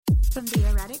From the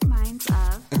erratic minds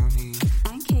of Oni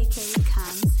and KK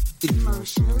comes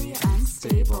Emotionally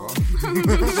Unstable.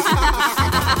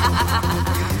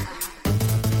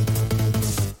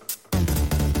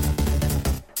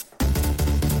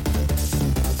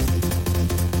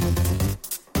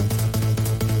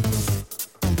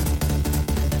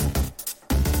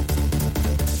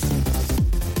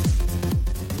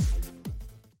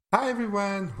 Hi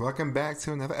everyone, welcome back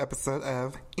to another episode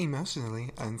of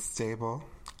Emotionally Unstable.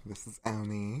 This is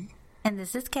Oni. And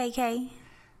this is KK.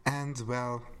 And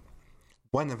well,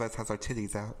 one of us has our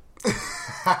titties out.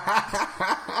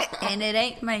 And it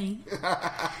ain't me.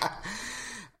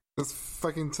 This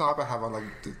fucking top I have on, like,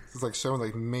 it's like showing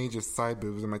like major side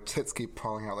boobs and my tits keep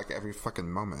falling out like every fucking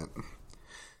moment.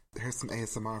 Here's some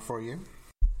ASMR for you.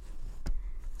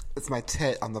 It's my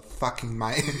tit on the fucking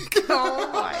mic. Oh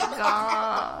my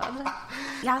god.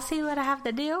 Y'all see what I have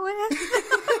to deal with?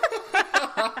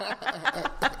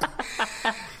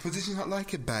 Well, did you not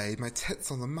like it, babe? My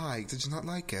tit's on the mic. Did you not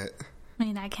like it? I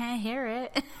mean, I can't hear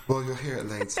it. Well, you'll hear it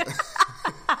later.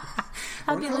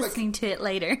 I'll be listening to it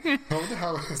later. I wonder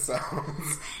how it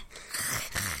sounds.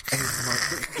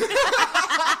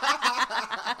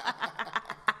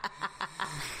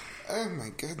 Oh my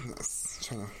goodness. I'm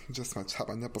trying to adjust my top.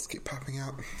 My nipples keep popping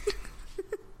out.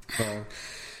 So,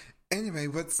 anyway,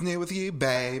 what's new with you,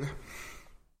 babe?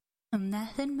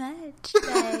 Nothing much,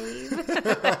 babe.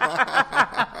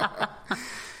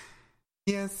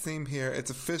 Yeah, same here.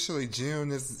 It's officially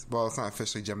June. It's not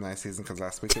officially Gemini season because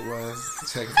last week it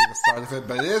was. Technically the start of it,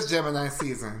 but it is Gemini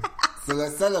season. So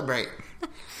let's celebrate.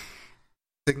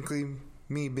 Technically,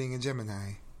 me being a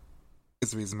Gemini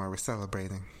is the reason why we're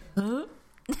celebrating. Huh?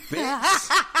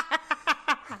 Bitch.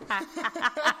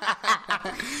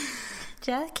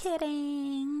 Just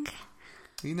kidding.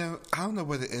 You know, I don't know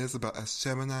what it is about us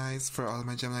Geminis, for all of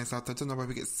my Geminis out there. I don't know why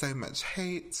we get so much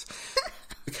hate.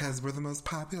 Because we're the most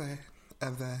popular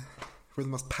we're the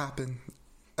most poppin'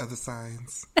 of the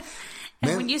signs.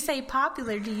 And when you say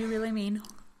popular, do you really mean?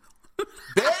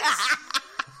 Bitch!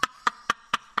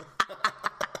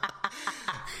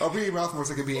 Open your mouth more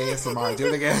so it can be ASMR. Do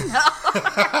it again. No.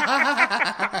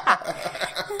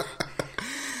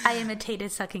 I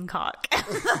imitated sucking cock.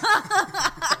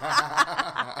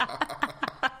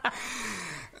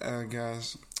 Oh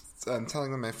gosh. So I'm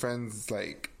telling my friends,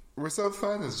 like, we're so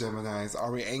fun as Geminis.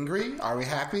 Are we angry? Are we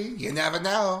happy? You never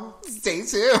know. Stay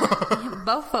tuned.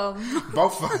 Both of them.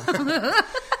 Both of them.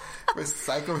 We're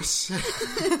psycho as shit.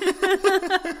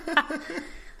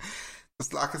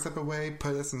 Just lock us up away,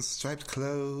 put us in striped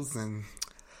clothes, and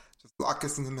just lock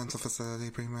us in the mental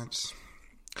facility, pretty much.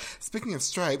 Speaking of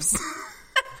stripes.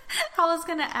 I was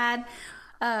going to add,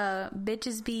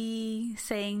 bitches be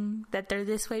saying that they're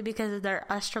this way because of their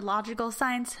astrological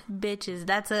signs. Bitches,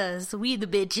 that's us. We the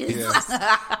bitches. Yes.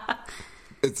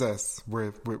 It's us.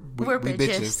 We're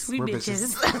bitches. We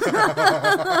bitches.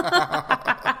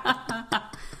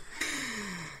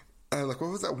 Like, what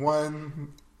was that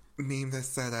one meme that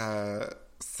said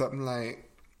something like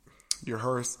your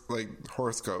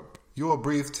horoscope? You will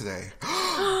breathe today.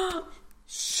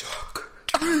 Shook.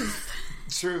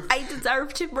 Truth. I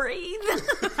deserve to breathe.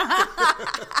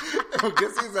 I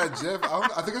guess he's that GIF. I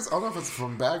don't know if it's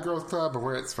from Bad Girls Club or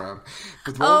where it's from.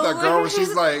 But the one with that girl where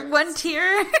she's like one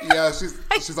tear. Yeah,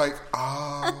 she's like,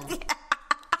 oh.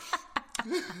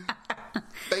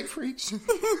 They preach.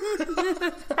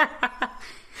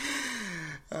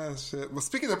 Oh shit. Well,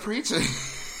 speaking of preaching,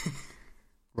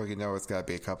 well, you know it's gotta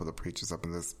be a couple of preachers up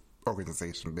in this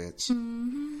organization, bitch.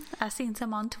 Mm-hmm. I seen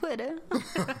some on Twitter.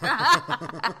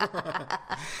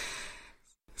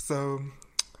 So,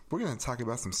 we're going to talk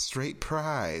about some straight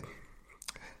pride.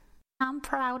 I'm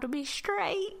proud to be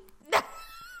straight.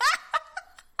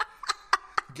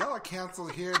 Y'all are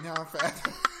canceled here now.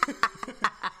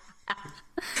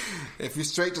 If you're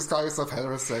straight, just call yourself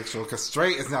heterosexual, because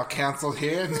straight is now canceled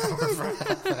here.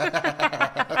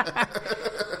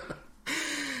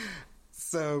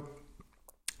 So,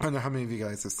 I don't know how many of you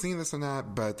guys have seen this or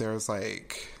not, but there's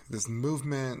like this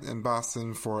movement in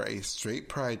Boston for a straight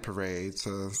pride parade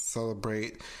to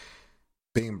celebrate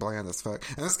being bland as fuck.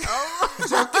 And it's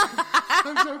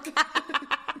I'm joking.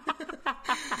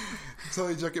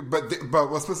 Totally joking. But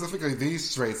well, specifically, these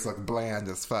straights look bland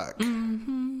as fuck.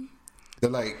 Mm-hmm. They're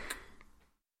like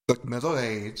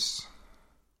middle-aged,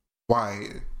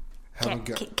 white,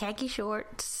 khaki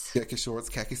shorts. Khaki shorts,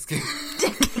 khaki skin.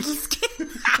 Khaki skin.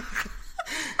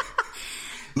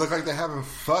 Look like they haven't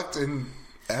fucked in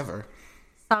ever.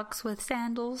 Socks with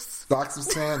sandals. Socks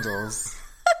with sandals.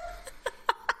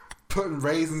 Putting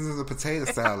raisins in the potato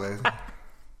salad.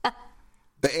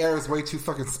 The air is way too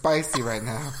fucking spicy right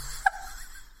now.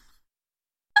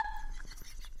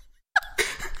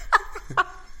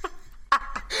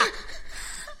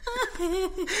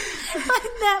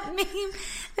 that meme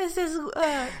that says,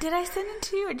 did I send it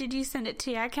to you or did you send it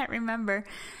to you? I can't remember.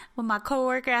 When my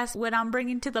coworker asked what I'm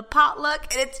bringing to the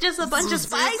potluck, and it's just a bunch of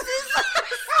spices,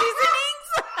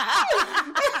 seasonings.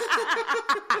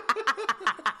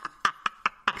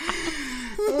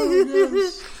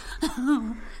 Oh, gosh.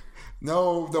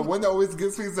 No, the one that always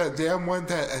gets me is that damn one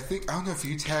that I don't know if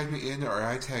you tagged me in it or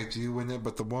I tagged you in it,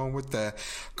 but the one with the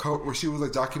where she was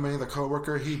like documenting the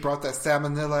coworker, he brought that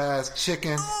salmonella ass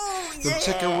chicken, the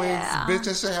chicken wings, bitch,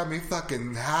 that shit had me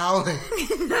fucking howling.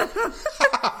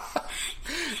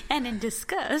 And in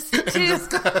disgust, too.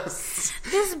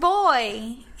 This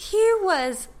boy, he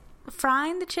was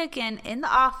frying the chicken in the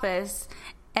office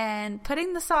and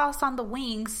putting the sauce on the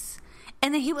wings,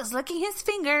 and then he was licking his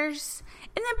fingers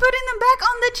and then putting them back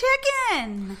on the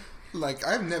chicken. Like,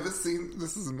 I've never seen...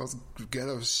 This is the most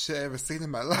ghetto shit I've ever seen in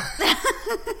my life.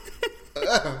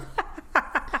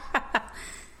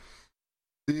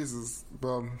 Jesus.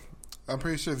 Well, I'm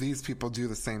pretty sure these people do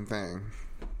the same thing.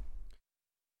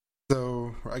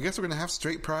 So, I guess we're going to have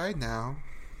straight pride now.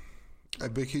 A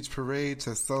big, huge parade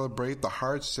to celebrate the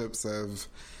hardships of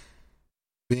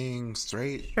being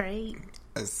straight. A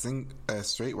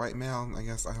straight white male, I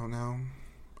guess. I don't know.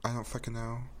 I don't fucking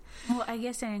know. Well, I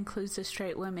guess it includes the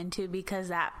straight women too, because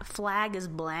that flag is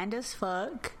bland as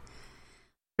fuck.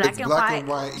 Black and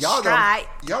white. Y'all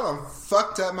done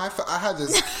fucked up my... I had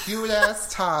this cute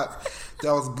ass top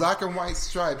that was black and white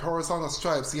striped, horizontal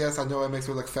stripes. Yes, I know it makes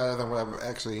me look fatter than what I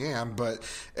actually am, but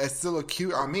it still look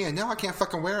cute on me, and now I can't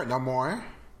fucking wear it no more.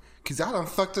 Because y'all done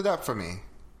fucked it up for me.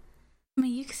 I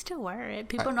mean, you can still wear it.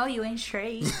 People know you ain't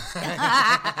straight.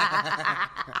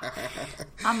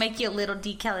 I'll make you a little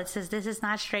decal that says, "This is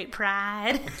not straight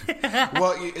pride."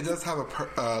 Well, it does have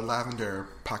a lavender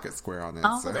pocket square on it.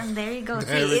 Oh, so. Then there you go. See,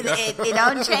 it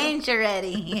don't change already.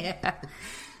 Yeah.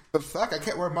 But fuck, I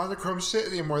can't wear monochrome shit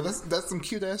anymore. That's some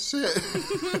cute ass shit.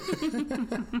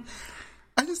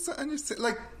 I just don't understand.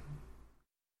 Like,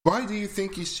 why do you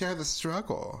think you share the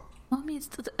struggle? Well, I mean,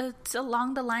 it's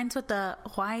along the lines with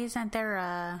why isn't there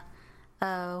a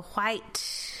White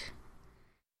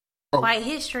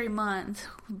History Month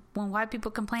when white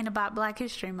people complain about Black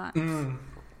History Month?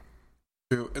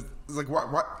 It's like, what?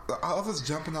 All this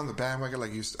jumping on the bandwagon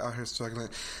like you out here struggling.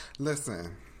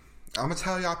 Listen, I'm going to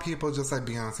tell y'all people just like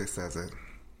Beyonce says it.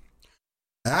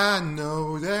 I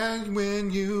know that when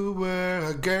you were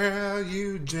a girl,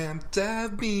 you dreamt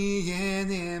of being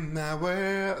in my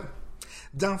world.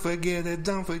 Don't forget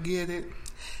it.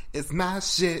 It's my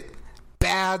shit.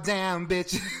 Bow down,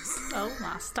 bitches. Oh,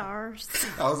 my stars.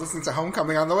 I was listening to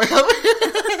Homecoming on the way over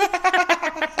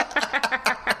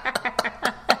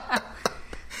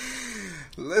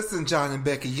here. Listen, John and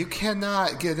Becky, you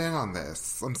cannot get in on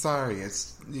this. I'm sorry.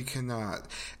 You cannot.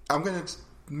 I'm going to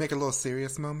make a little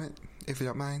serious moment, if you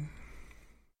don't mind.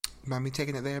 Mind me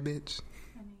taking it there, bitch?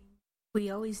 We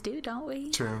always do, don't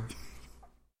we? True.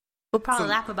 We'll probably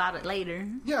laugh about it later.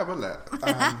 Yeah, we'll laugh.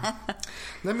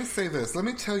 Let me say this. Let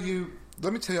me tell you,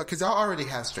 because y'all already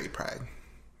have straight pride.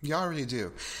 Y'all already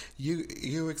do.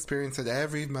 You experience it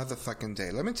every motherfucking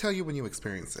day. Let me tell you when you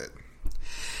experience it.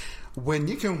 When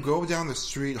you can go down the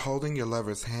street holding your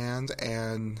lover's hand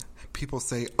and people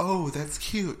say, "Oh, that's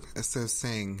cute," instead of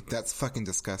saying, "That's fucking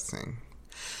disgusting."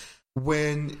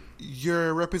 When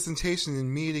your representation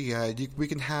in media, we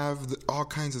can have all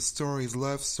kinds of stories,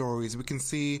 love stories. We can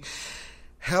see,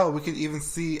 hell, we can even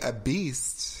see a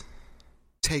beast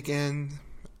take in,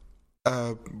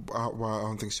 well, I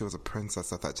don't think she was a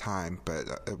princess at that time, but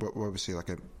what was she,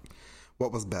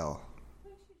 what was Belle?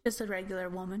 Just a regular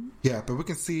woman. Yeah, but we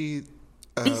can see...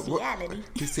 bestiality.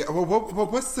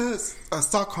 What's the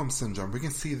Stockholm Syndrome? We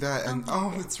can see that, and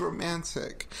it's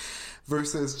romantic.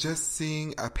 Versus just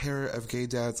seeing a pair of gay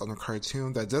dads on a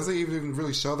cartoon that doesn't even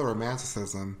really show the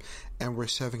romanticism, and we're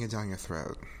shoving it down your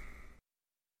throat.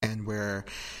 And we're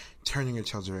turning your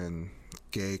children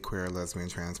gay, queer, lesbian,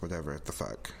 trans, whatever the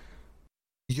fuck.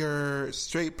 Your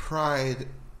straight pride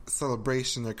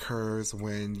celebration occurs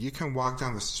when you can walk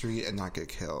down the street and not get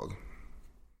killed.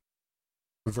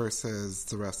 Versus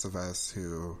the rest of us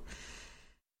who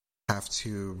have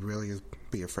to really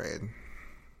be afraid.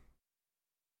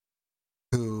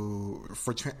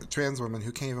 For trans women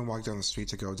who can't even walk down the street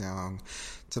to go down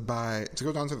to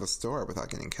the store without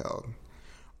getting killed,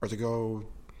 or to go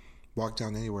walk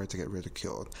down anywhere to get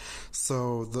ridiculed.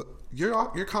 So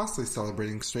you're constantly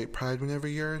celebrating straight pride whenever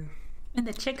you're in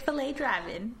the Chick-fil-A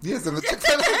drive-in. Yes, in the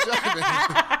Chick-fil-A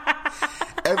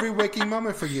drive-in. Every waking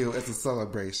moment for you is a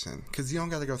celebration because you don't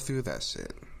got to go through that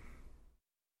shit.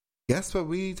 Guess what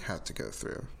we had to go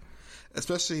through,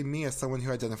 especially me as someone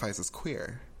who identifies as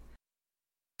queer.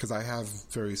 because I have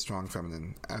very strong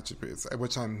feminine attributes,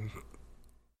 which I'm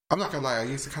not gonna lie, I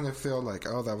used to kind of feel like,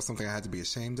 oh, that was something I had to be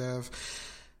ashamed of.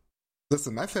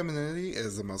 Listen, my femininity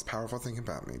is the most powerful thing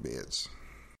about me, bitch.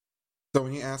 So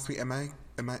when you ask me,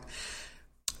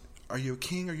 are you a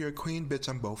king or you're a queen? Bitch,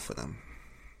 I'm both of them.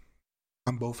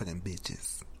 I'm both of them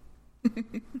bitches.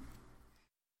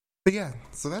 But yeah,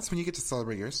 so that's when you get to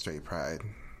celebrate your straight pride.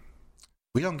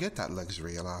 We don't get that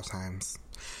luxury a lot of times.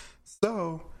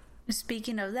 So,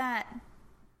 speaking of that,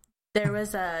 there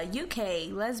was a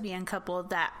UK lesbian couple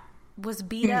that was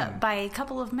beat up by a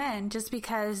couple of men just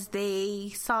because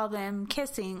they saw them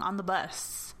kissing on the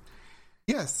bus.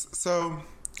 Yes, so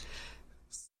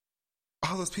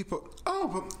all those people, oh,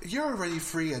 but you're already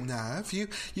free enough. You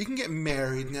can get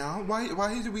married now.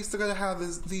 Why do we still gotta have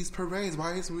these parades?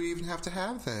 Why do we even have to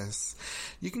have this?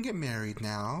 You can get married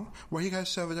now. Why you gotta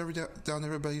shove it down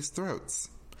everybody's throats?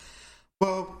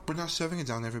 Well, we're not shoving it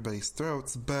down everybody's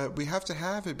throats, but we have to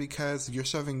have it because you're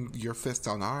shoving your fist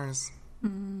down ours.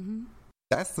 Mm-hmm.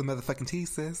 That's the motherfucking tea,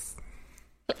 sis.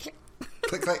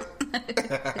 Click, click.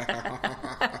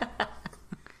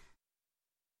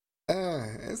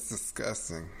 It's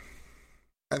disgusting.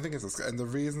 I think it's disgusting. And the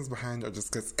reasons behind it are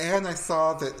disgusting. And I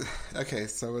saw that, okay,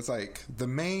 so it's like the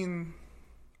main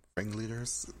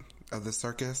ringleaders of the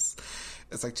circus,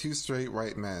 it's like 2 straight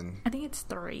white men. I think it's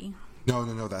 3. No,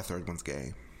 that third one's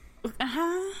gay.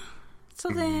 Uh-huh. So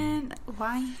then,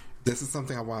 why? This is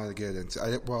something I wanted to get into.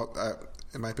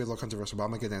 It might be a little controversial, but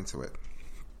I'm going to get into it.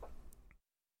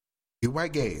 You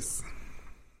white gays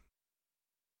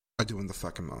are doing the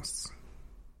fucking most.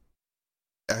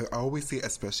 I always see it,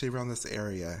 especially around this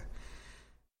area,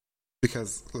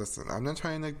 because, listen, I'm not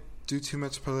trying to do too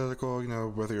much political,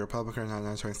 whether you're Republican or not,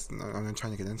 I'm not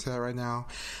trying to get into that right now,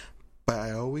 but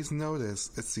I always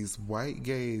notice it's these white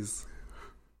gays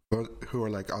who are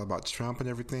like all about Trump and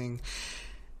everything.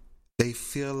 They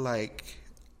feel like,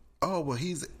 oh, well,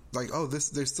 he's like, oh, they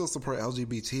still support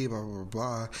LGBT, blah, blah,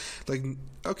 blah. Like,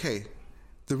 okay,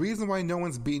 the reason why no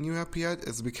one's beating you up yet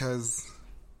is because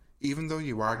even though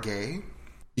you are gay,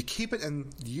 you keep it,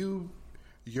 and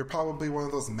you're probably one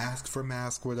of those mask for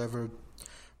mask, whatever,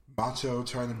 macho,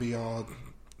 trying to be all,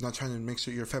 not trying to make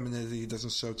sure your femininity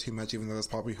doesn't show too much, even though that's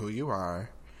probably who you are.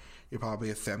 You're probably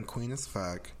a femme queen as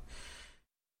fuck.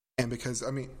 And because,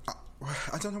 I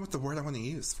don't know what the word I want to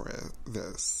use for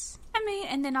this.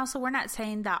 And then also, we're not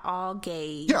saying that all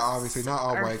gays. Yeah, obviously, not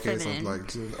all white feminine. gays are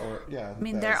like, or yeah.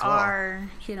 There are,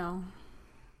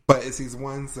 But it's these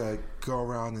ones that go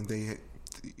around and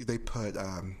they put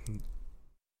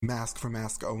mask for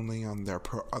mask only on their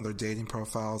dating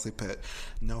profiles. They put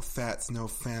no fats, no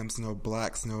femmes, no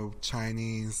blacks, no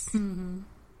Chinese. Mm-hmm.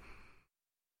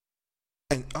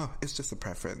 And it's just a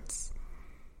preference.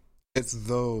 It's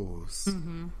those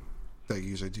that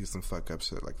usually do some fuck up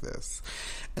shit like this.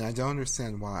 And I don't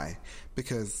understand why.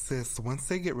 Because, sis, once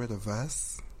they get rid of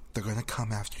us, they're gonna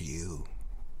come after you.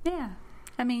 Yeah.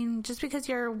 Just because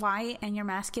you're white and you're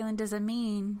masculine doesn't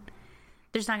mean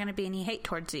there's not going to be any hate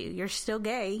towards you. You're still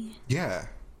gay. Yeah.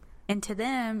 And to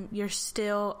them, you're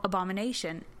still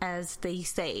abomination, as they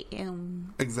say.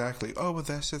 Exactly. Oh, well,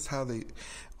 that's just how they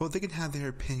can have their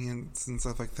opinions and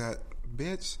stuff like that.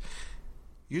 Bitch,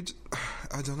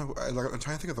 I don't know. I'm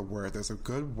trying to think of the word. There's a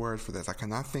good word for this. I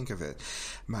cannot think of it.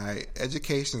 My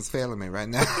education is failing me right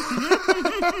now.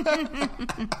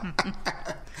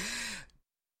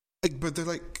 But they're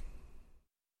like,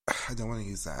 I don't want to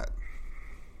use that.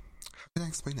 How can I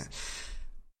explain that?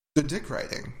 The dick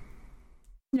riding.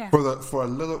 Yeah. For a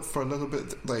little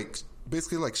bit, like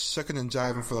basically like shucking and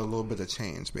jiving for a little bit of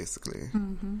change, basically.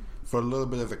 Mm-hmm. For a little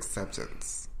bit of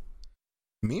acceptance.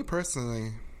 Me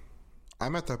personally,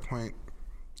 I'm at that point.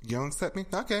 You don't accept me?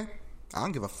 Okay. I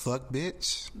don't give a fuck,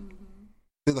 bitch. Mm-hmm.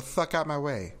 Get the fuck out my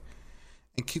way.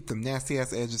 And keep them nasty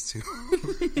ass edges too.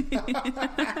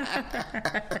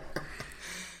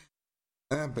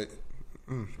 But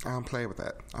I don't play with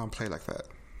that. I don't play like that.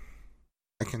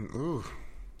 I can. Ooh,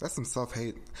 that's some self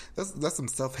hate. That's some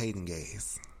self hating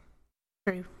gays.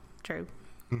 True.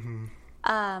 Mm-hmm.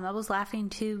 I was laughing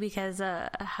too because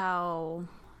how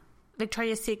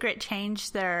Victoria's Secret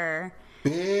changed their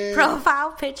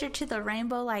profile picture to the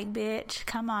rainbow. Like, bitch,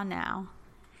 come on now.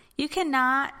 You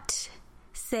cannot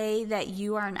say that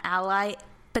you are an ally,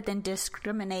 but then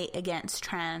discriminate against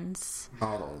trans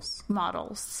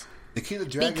models. Nikita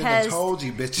Dragun, I told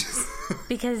you, bitches.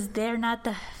 Because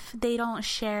they don't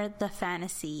share the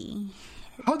fantasy.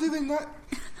 How do they not?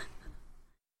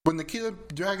 When Nikita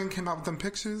Dragun came out with them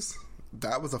pictures,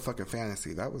 that was a fucking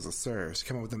fantasy. That was a surge. She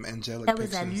came out with them angelic pictures.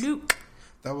 That was a look.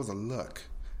 That was a look.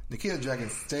 Nikita Dragun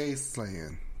stays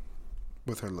slaying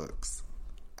with her looks.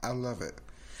 I love it.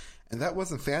 And that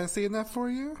wasn't fantasy enough for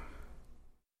you?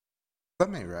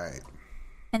 That ain't right.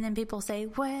 And then people say,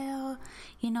 well,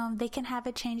 they can have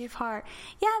a change of heart.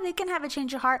 Yeah, they can have a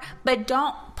change of heart, but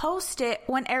don't post it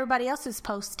when everybody else is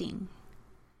posting.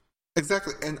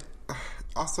 Exactly. And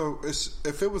also,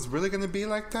 if it was really going to be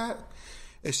like that,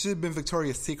 it should have been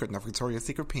Victoria's Secret, not Victoria's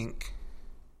Secret Pink.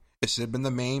 It should have been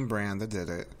the main brand that did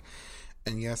it.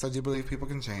 And yes, I do believe people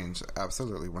can change.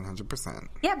 Absolutely, 100%.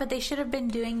 Yeah, but they should have been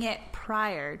doing it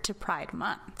prior to Pride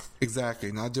Month.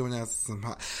 Exactly, not doing that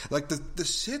somehow. Like, the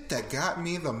shit that got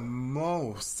me the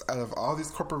most out of all these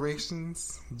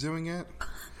corporations doing it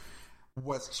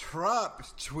was Trump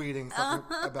tweeting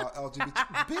something about LGBT.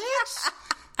 Bitch!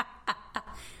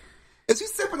 Is he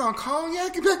sipping on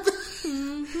cognac back there?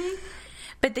 Mm-hmm.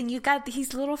 But then you got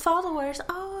these little followers.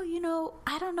 Oh,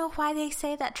 I don't know why they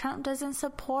say that Trump doesn't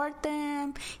support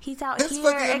them. He's out this here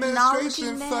fucking acknowledging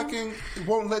administration them. Fucking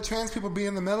won't let trans people be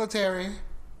in the military,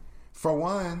 for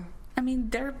one. I mean,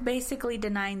 they're basically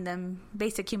denying them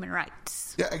basic human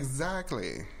rights. Yeah,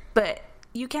 exactly. But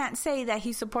you can't say that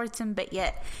he supports them, but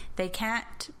yet they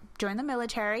can't join the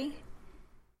military.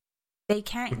 They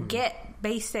can't get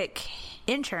basic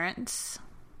insurance.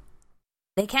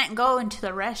 They can't go into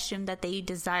the restroom that they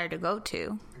desire to go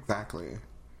to. Exactly.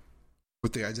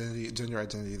 With the gender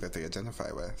identity that they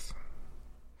identify with.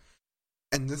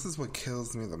 And this is what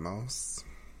kills me the most.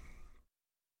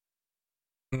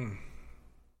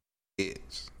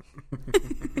 Bitch.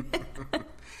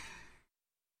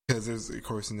 Because there's, of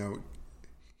course,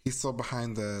 he's still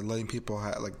behind the letting people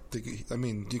have,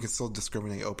 you can still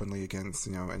discriminate openly against,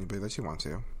 anybody that you want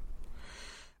to.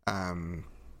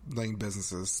 Letting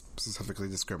businesses specifically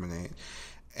discriminate.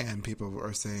 And people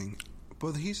are saying,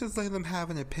 well, he's just letting them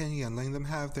have an opinion, letting them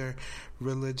have their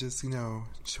religious,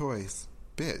 choice.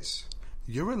 Bitch,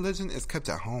 your religion is kept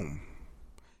at home.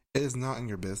 It is not in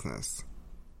your business.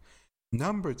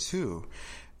 Number two,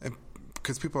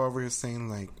 because people are over here saying,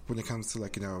 when it comes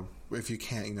to, if you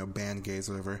can't, ban gays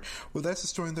or whatever, well, that's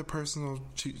destroying their personal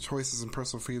choices and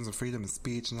personal freedoms and freedom of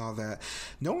speech and all that.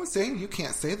 No one's saying you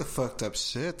can't say the fucked up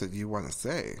shit that you want to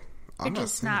say. You're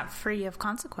just not free of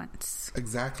consequence.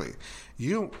 Exactly.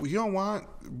 You don't want...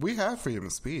 We have freedom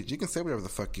of speech. You can say whatever the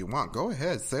fuck you want. Go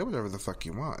ahead. Say whatever the fuck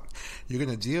you want. You're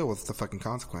going to deal with the fucking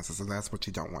consequences, and that's what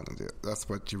you don't want to do. That's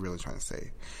what you're really trying to say.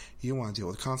 You want to deal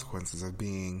with consequences of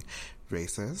being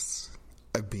racist,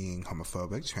 of being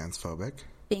homophobic, transphobic.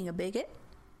 Being a bigot.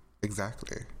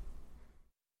 Exactly.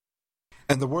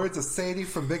 And the words of Sadie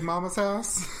from Big Mama's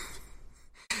house...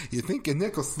 You think your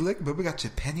nickel slick, but we got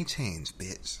your penny change,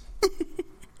 bitch.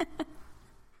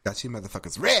 Got you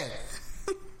motherfuckers red.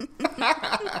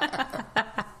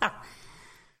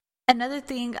 Another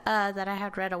thing that I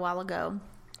had read a while ago,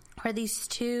 where these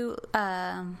two,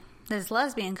 this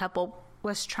lesbian couple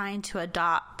was trying to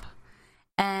adopt,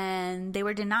 and they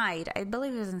were denied. I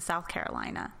believe it was in South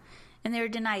Carolina, and they were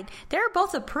denied. They were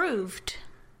both approved,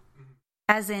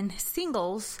 as in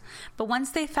singles, but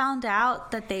once they found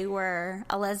out that they were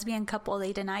a lesbian couple,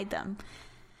 they denied them.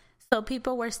 So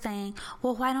people were saying,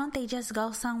 well, why don't they just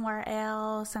go somewhere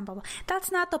else? And blah, blah.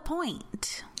 That's not the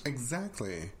point.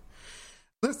 Exactly.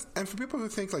 Listen, and for people who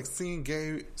think seeing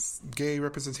gay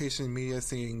representation in media,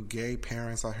 seeing gay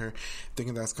parents out here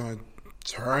thinking that's going to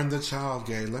turn the child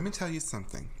gay, let me tell you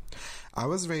something. I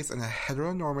was raised in a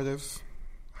heteronormative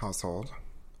household.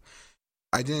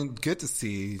 I didn't get to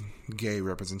see gay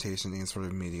representation in any sort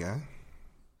of media.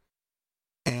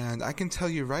 And I can tell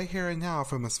you right here and now,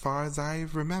 from as far as I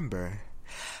remember,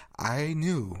 I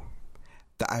knew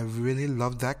that I really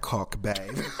loved that cock, babe.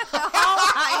 Oh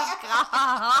my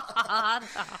God.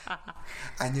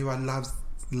 I knew I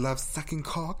loved sucking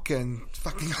cock and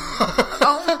fucking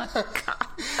Oh my God.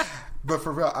 But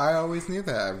for real, I always knew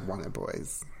that I wanted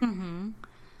boys. Mm-hmm.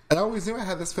 And I always knew I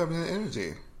had this feminine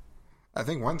energy. I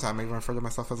think one time I even referred to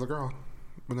myself as a girl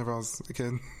whenever I was a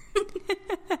kid.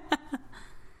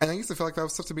 And I used to feel like that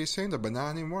was stuff to be ashamed of, but not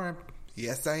anymore.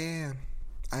 Yes, I am.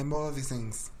 I'm all of these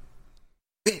things.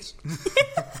 Bitch.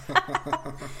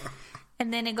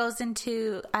 And then it goes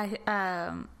into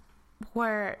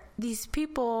where these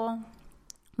people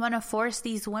want to force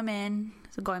these women,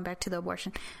 so going back to the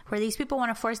abortion, where these people want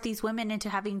to force these women into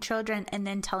having children and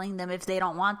then telling them if they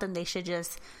don't want them, they should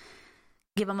just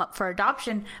give them up for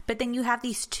adoption. But then you have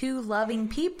these two loving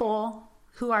people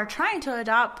who are trying to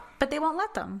adopt, but they won't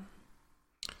let them.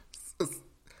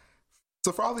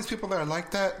 So for all these people that are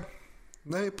like that,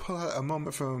 let me pull out a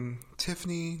moment from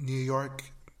Tiffany, New York,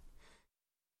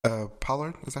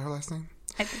 Pollard. Is that her last name?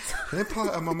 I think so. Let me pull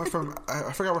out a moment from,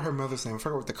 I forgot what her mother's name. I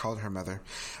forgot what they called her mother.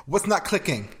 What's not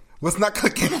clicking? What's not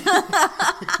clicking?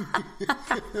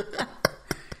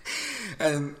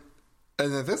 And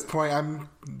And at this point, I'm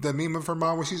the meme of her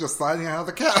mom when she's just sliding out of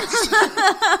the couch.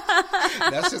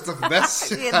 That's just the best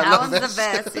shit. Yeah, that one's the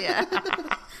best, yeah.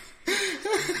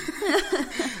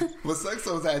 What sucks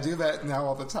though is that I do that now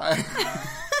all the time.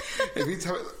 If you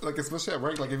tell me, like, especially at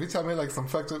work, like, if you tell me, like, some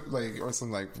fucked up, like, or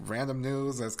some, like, random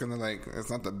news that's gonna, like, it's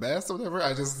not the best or whatever,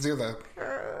 I just do the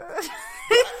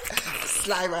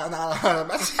slide around out of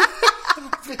my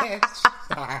bitch.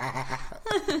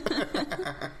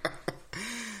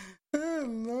 Oh,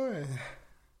 Lord.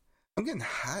 I'm getting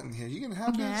hot in here. You getting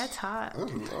hot, bitch? Yeah, it's hot. Oh,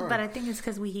 Lord. But I think it's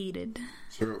because we heated.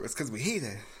 True, it's because we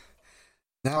heated.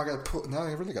 Now I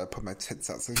really gotta put my tits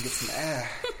out so I can get some air.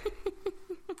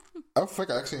 Oh, fuck,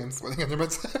 I actually am sweating under my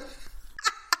tits.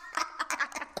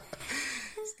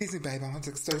 Excuse me, babe, I want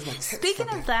to expose my tits. Speaking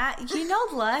of that, you know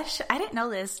Lush? I didn't know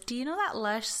this. Do you know that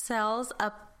Lush sells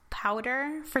a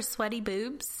powder for sweaty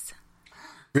boobs?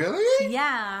 Really?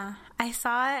 Yeah. I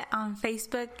saw it on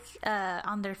Facebook,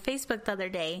 on their Facebook the other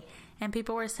day. And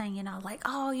people were saying, you know, like,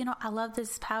 oh, you know, I love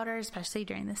this powder, especially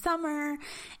during the summer.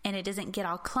 And it doesn't get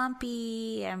all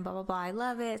clumpy and blah, blah, blah. I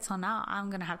love it. So now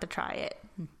I'm going to have to try it.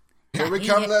 Here we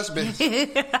come, Lush, bitch.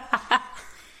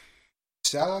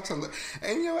 Shout out to Lush.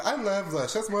 And, you know, I love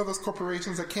Lush. That's one of those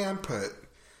corporations that can put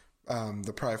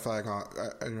the pride flag on,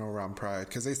 around Pride.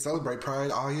 Because they celebrate Pride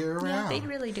all year round. Yeah, they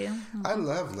really do. Mm-hmm. I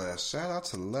love Lush. Shout out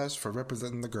to Lush for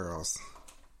representing the girls.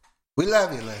 We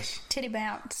love you, Lush. Titty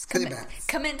bounce. Titty bounce.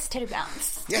 Commence titty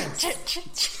bounce. Yes.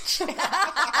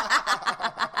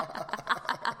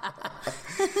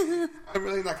 I'm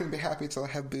really not going to be happy until I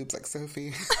have boobs like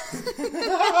Sophie.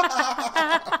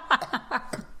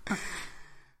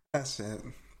 That's it.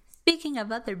 Speaking of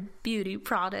other beauty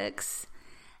products,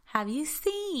 have you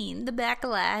seen the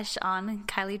backlash on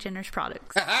Kylie Jenner's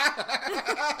products?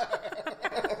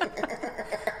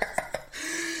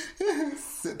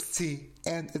 Sips tea,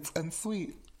 and it's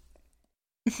unsweet.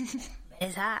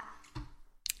 Is that?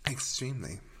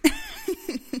 Extremely.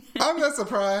 I'm not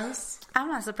surprised. I'm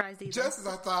not surprised either. Just as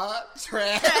I thought.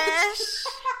 Trash.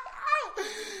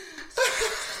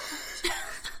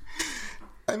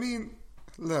 I mean,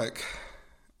 look,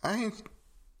 I'm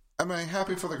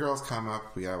happy for the girls come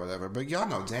up, yeah, whatever. But y'all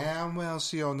know damn well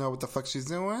she don't know what the fuck she's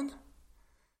doing.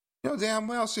 You know damn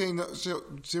well she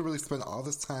really spent all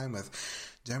this time with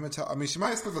dermatologist. I mean, she might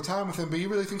have spent the time with him, but you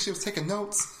really think she was taking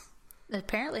notes?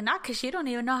 Apparently not, because she don't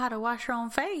even know how to wash her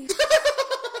own face.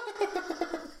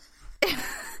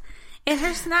 In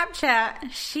her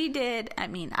Snapchat, she did. I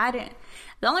mean, I didn't.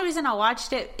 The only reason I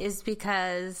watched it is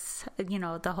because, you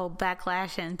know, the whole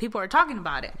backlash and people are talking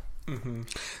about it. Mm-hmm.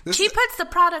 She puts the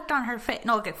product on her face.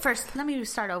 No, okay, first, let me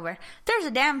start over. There's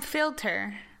a damn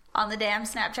filter on the damn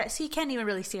Snapchat, so you can't even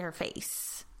really see her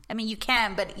face. I mean, you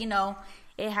can, but, you know,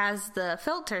 it has the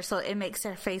filter, so it makes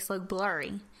her face look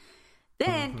blurry.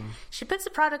 Then she puts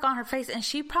the product on her face, and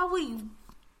she probably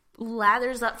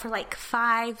lathers up for like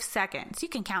 5 seconds. You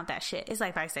can count that shit. It's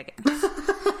like 5 seconds.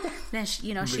 Then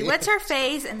she wets her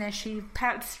face, and then she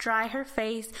pats dry her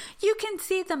face. You can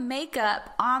see the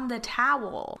makeup on the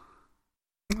towel.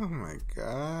 Oh my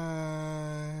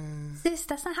god, sis,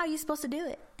 that's not how you're supposed to do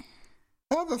it.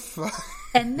 How the fuck?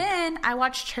 And then I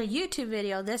watched her YouTube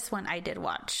video. This one I did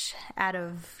watch out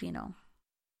of, you know,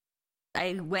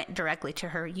 I went directly to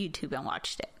her YouTube and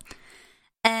watched it.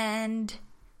 And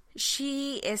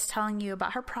she is telling you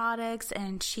about her products,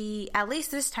 and she, at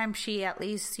least this time, she at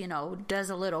least, you know, does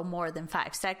a little more than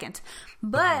 5 seconds.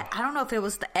 But I don't know if it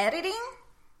was the editing,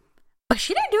 but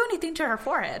she didn't do anything to her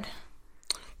forehead.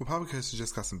 Well, probably because she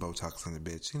just got some Botox on the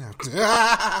bitch, you know.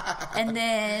 And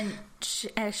then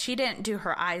she didn't do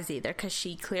her eyes either, because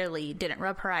she clearly didn't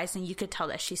rub her eyes, and you could tell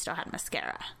that she still had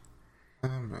mascara. Oh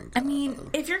my god. I mean,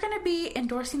 if you're going to be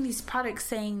endorsing these products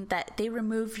saying that they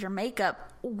remove your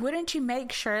makeup, wouldn't you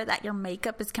make sure that your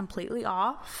makeup is completely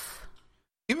off?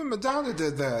 Even Madonna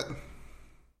did that.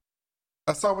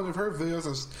 I saw one of her videos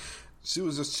and she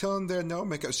was just chilling there, no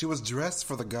makeup. She was dressed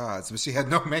for the gods, but she had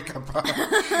no makeup on.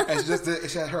 And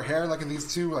she had her hair like in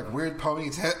these two like weird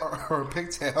ponytails or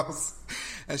pigtails.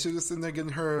 And she was just sitting there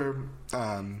getting her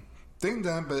thing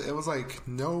done, but it was like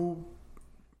no...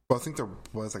 Well, I think there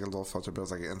was like a little filter, but it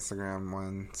was like an Instagram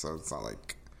one, so it's not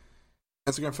like...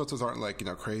 Instagram filters aren't like, you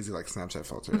know, crazy like Snapchat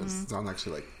filters. Mm-hmm. They don't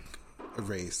actually like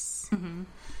erase. Mm-hmm.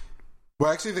 Well,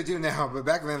 actually they do now, but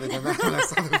back then they didn't when I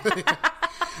saw the video.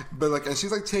 But like, and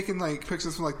she's like taking like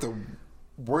pictures from like the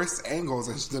worst angles,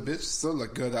 and the bitch still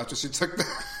looked good after she took the...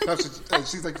 and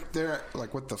she's like there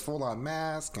like with the full-on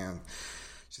mask, and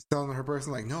she's telling her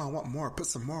person like, no, I want more, put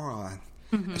some more on.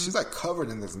 Mm-hmm. And she's like covered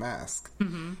in this mask.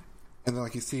 Mm-hmm. And then,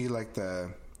 like, you see, like,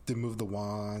 they move the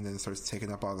wand and it starts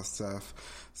taking up all the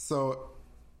stuff. So,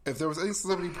 if there was any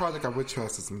celebrity product I would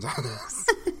trust, it's Madonna's.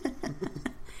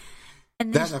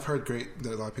 And Then I've heard a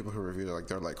lot of people who reviewed it, like,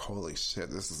 they're like, holy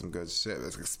shit, this is some good shit.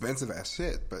 It's expensive ass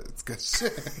shit, but it's good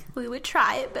shit. we would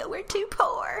try it, but we're too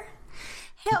poor.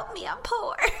 Help me, I'm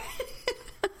poor.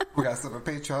 We got some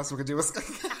Patreon, so we can do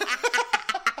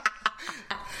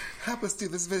help us do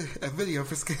this video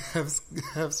for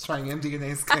of trying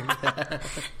MDNA skincare.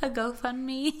 A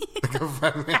GoFundMe.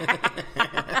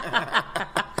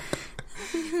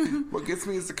 What gets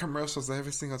me is the commercials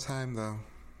every single time, though.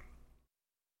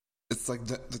 It's like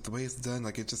the way it's done,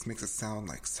 like it just makes it sound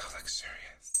like so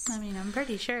luxurious. I mean, I'm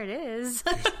pretty sure it is.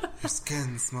 Your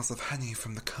skin smells of honey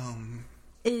from the comb.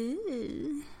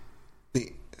 Ooh.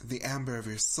 The amber of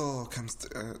your soul comes to,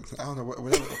 I don't know,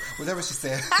 whatever she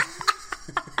said.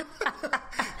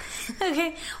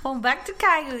 Okay, well, back to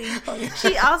Kylie.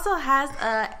 She also has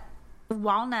a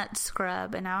walnut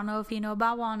scrub, and I don't know if you know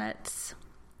about walnuts.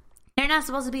 They're not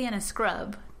supposed to be in a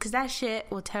scrub, because that shit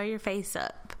will tear your face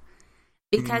up.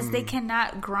 Because they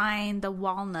cannot grind the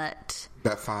walnut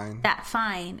that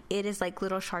fine. It is like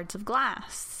little shards of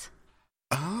glass.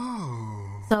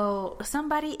 Oh. So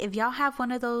somebody, if y'all have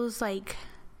one of those like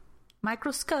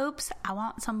microscopes, I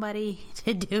want somebody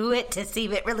to do it to see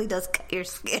if it really does cut your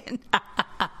skin.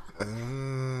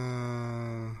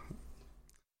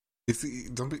 You see,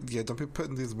 don't be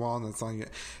putting these walnuts on you.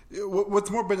 What's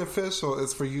more beneficial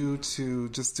is for you to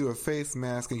just do a face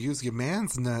mask and use your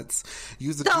man's nuts.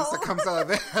 Use the juice that comes out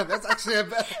of it. That's actually a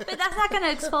better. But that's not going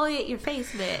to exfoliate your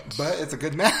face, bitch. But it's a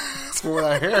good mask, for what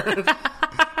I heard.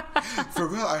 For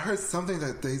real, I heard something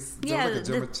that like a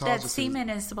dermatologist. That semen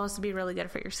is supposed to be really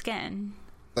good for your skin.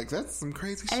 Like, that's some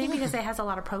crazy shit. I think because it has a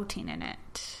lot of protein in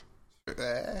it.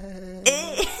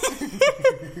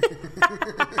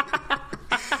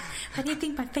 Why do you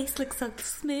think my face looks so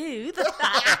smooth?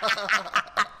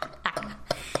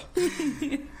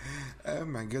 Oh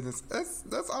my goodness,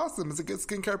 that's awesome. It's a good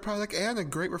skincare product and a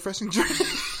great refreshing drink.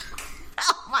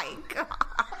 Oh my god!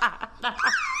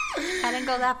 I didn't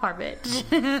go that far, bitch.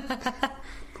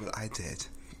 Well, I did.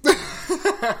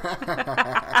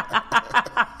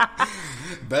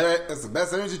 It's the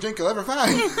best energy drink you'll ever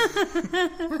find.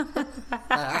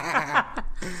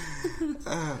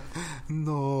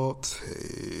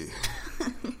 Naughty.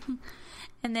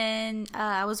 And then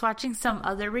I was watching some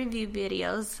other review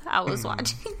videos. I was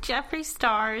watching Jeffree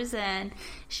Stars and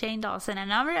Shane Dawson,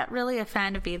 and I'm not really a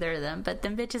fan of either of them, but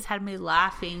them bitches had me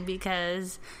laughing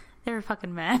because they were a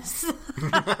fucking mess.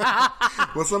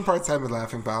 Well, some parts had me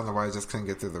laughing, but I don't know why I just couldn't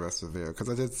get through the rest of the video, because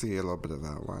I did see a little bit of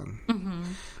that one. Mm-hmm.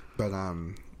 But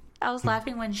I was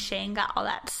laughing when Shane got all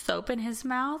that soap in his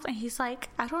mouth, and he's like,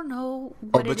 I don't know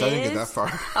what it is. I didn't get that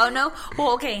far. Oh, no?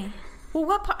 Well, okay.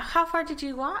 Well, how far did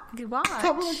you watch?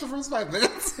 Probably like the first 5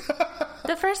 minutes.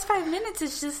 The first 5 minutes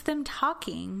is just them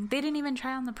talking. They didn't even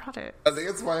try on the product. I think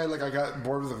it's why I got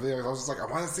bored with the video. I was just like, I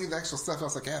want to see the actual stuff. I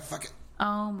was like, yeah, fuck it.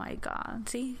 Oh my god.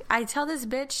 See, I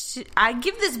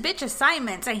give this bitch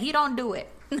assignments and he don't do it.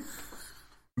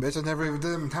 Bitch, I never even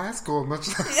did them in high school, much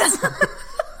less.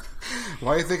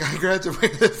 Why do you think I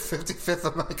graduated 55th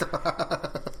of my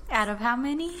class? Out of how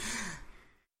many?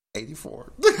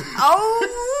 84. Oh!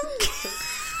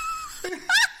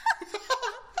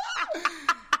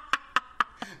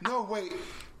 No, wait.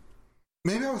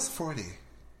 Maybe I was 40.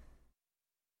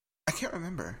 I can't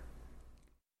remember.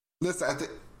 Listen,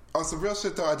 so real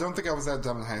shit though, I don't think I was that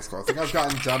dumb in high school. I think I've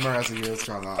gotten dumber as the years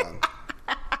gone on.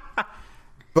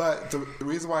 But the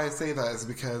reason why I say that is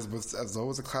because as low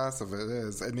as a class of it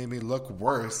is, it made me look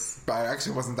worse, but I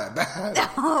actually wasn't that bad.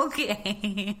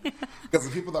 Okay. Because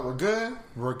the people that were good,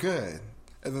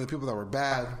 and then the people that were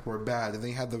bad, and then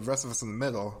you had the rest of us in the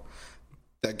middle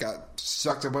that got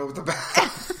shucked away with the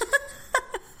bad.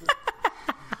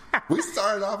 We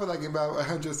started off with like about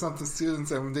 100-something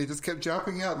students, and they just kept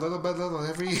dropping out little by little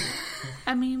every year.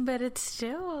 I mean, but it's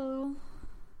still...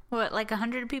 What, like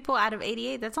 100 people out of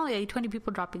 88? That's only like 20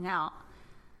 people dropping out.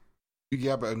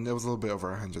 Yeah, but it was a little bit over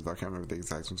 100. I can't remember the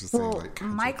exact. I'm just saying, like...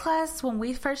 100. My class, when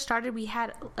we first started, we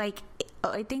had, like,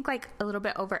 I think, like, a little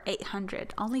bit over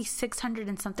 800. Only 600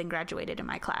 and something graduated in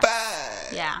my class.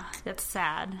 Yeah, that's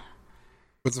sad.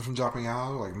 Was it from dropping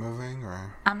out, or, like, moving,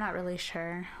 or...? I'm not really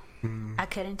sure. I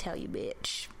couldn't tell you,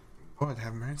 bitch. Lord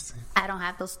have mercy. I don't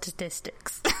have those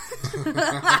statistics.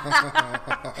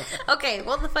 Okay,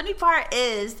 well, the funny part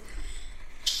is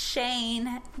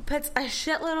Shane puts a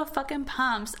shitload of fucking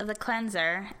pumps of the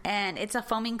cleanser, and it's a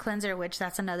foaming cleanser, which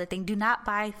that's another thing. Do not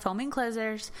buy foaming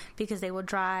cleansers because they will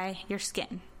dry your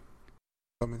skin.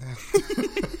 Tell me that.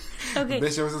 Okay.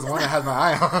 Bitch, there was this one I had my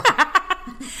eye on.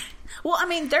 Well, I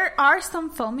mean, there are some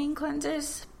foaming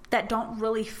cleansers that don't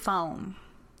really foam.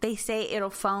 they say it'll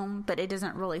foam, but it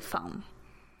doesn't really foam.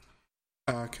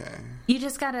 Okay. You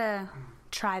just gotta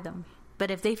try them. But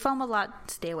if they foam a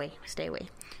lot, stay away. Stay away.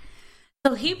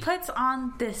 So he puts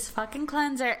on this fucking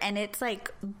cleanser, and it's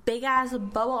like big ass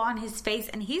boa on his face,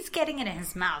 and he's getting it in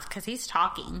his mouth because he's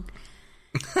talking.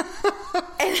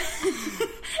 and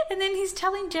then he's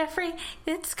telling Jeffree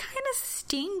it's kind of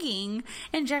stinging,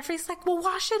 and Jeffree's like, well,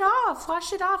 wash it off,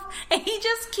 and he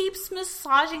just keeps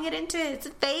massaging it into his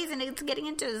face, and it's getting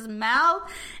into his mouth,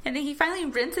 and then he finally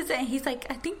rinses it, and he's like,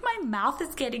 I think my mouth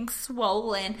is getting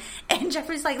swollen, and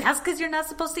Jeffree's like, that's because you're not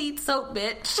supposed to eat soap,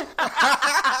 bitch.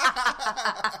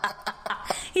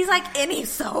 He's like, any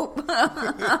soap.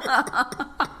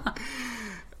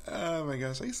 Oh my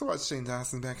gosh, I used to watch Shane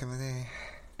Dawson back in the day.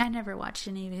 I never watched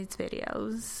any of his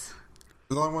videos.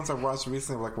 The only ones I watched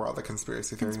recently were all the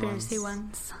conspiracy theory ones.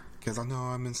 Because I know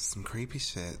I'm into some creepy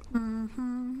shit.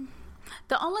 Mm-hmm.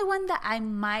 The only one that I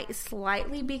might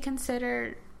slightly be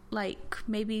considered, like,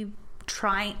 maybe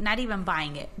trying, not even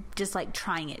buying it, just like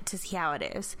trying it to see how it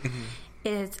is,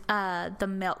 is the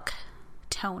milk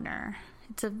toner.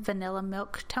 It's a vanilla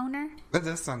milk toner. That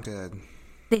does sound good.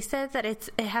 They said that it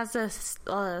has a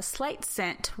slight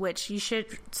scent, which you should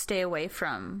stay away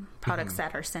from products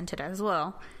that are scented as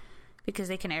well, because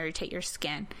they can irritate your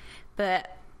skin. But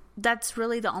that's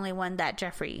really the only one that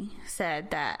Jeffree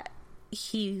said that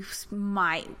he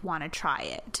might want to try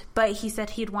it. But he said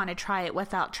he'd want to try it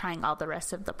without trying all the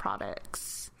rest of the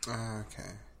products.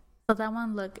 Okay. So that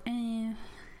one looked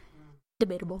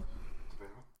debatable.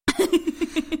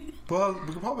 Well,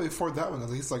 we can probably afford that one at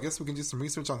least. So I guess we can do some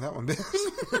research on that one, bitch.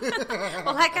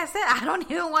 Well, like I said, I don't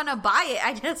even want to buy it.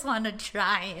 I just want to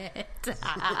try it.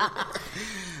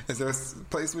 Is there a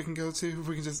place we can go to?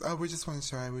 We can just, we just want to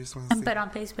try. We just want to see. But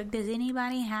on Facebook, does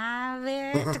anybody have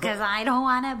it? Because I don't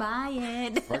want to buy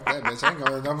it. Fuck that, bitch. I ain't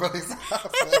going to nobody's house.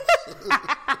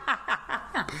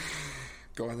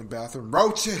 Go in the bathroom.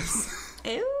 Roaches.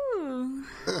 Ew.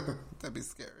 That'd be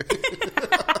scary.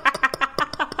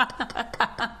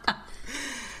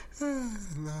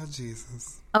 Lord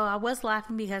Jesus. Oh, I was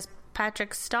laughing because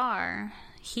Patrick Starr,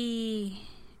 he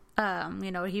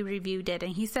reviewed it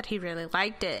and he said he really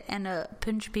liked it, and a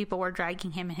bunch of people were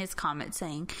dragging him in his comments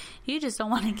saying, you just don't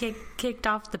want to get kicked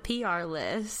off the PR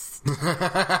list.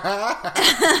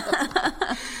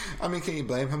 I mean, can you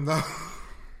blame him though?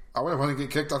 I wouldn't want to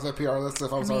get kicked off that PR list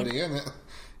if I was already in it.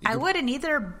 I wouldn't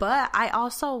either, but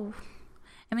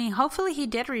hopefully he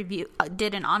did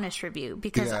an honest review,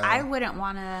 because I wouldn't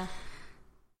want to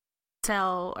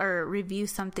tell or review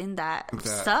something that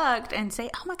sucked and say,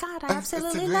 oh my God, I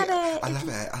absolutely love it.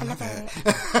 I love it.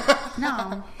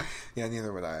 No. Yeah,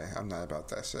 neither would I. I'm not about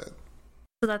that shit.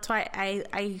 So that's why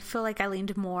I feel like I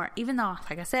leaned more, even though,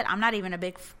 like I said, I'm not even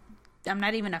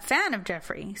a fan of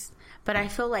Jeffree's, but I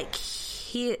feel like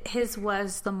his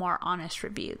was the more honest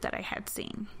review that I had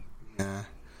seen. Yeah.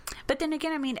 But then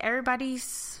again,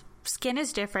 everybody's skin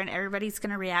is different. Everybody's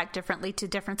going to react differently to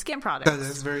different skin products. That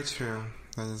is very true.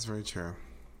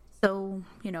 So,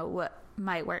 what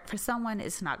might work for someone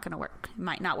is not going to work. It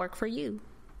might not work for you.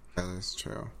 That is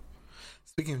true.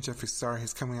 Speaking of Jeffree Star,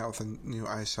 he's coming out with a new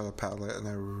eyeshadow palette, and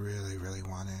I really, really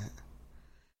want it.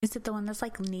 Is it the one that's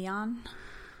like neon?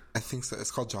 I think so.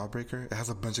 It's called Jawbreaker. It has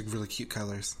a bunch of really cute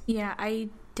colors. Yeah, I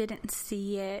didn't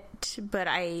see it, but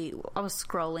I was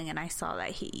scrolling and I saw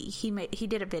that he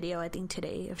did a video, I think,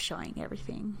 today of showing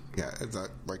everything. Yeah, it's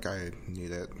like I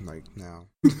need it now.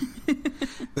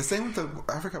 The same with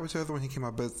I forgot which other one he came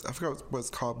out, but I forgot what it's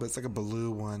called, but it's like a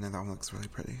blue one, and that one looks really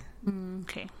pretty.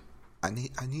 Okay. I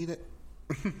need it.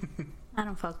 I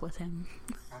don't fuck with him.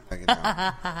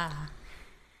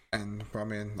 And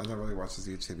I don't really watch his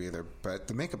YouTube either, but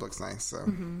the makeup looks nice, so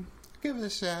give it a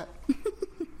shot.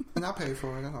 And I'll pay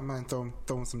for it. I don't mind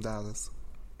throwing some dollars.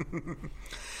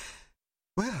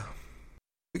 Well,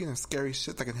 speaking of scary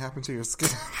shit that can happen to your skin.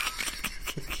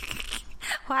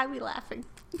 Why are we laughing?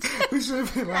 We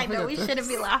shouldn't be laughing. I know we shouldn't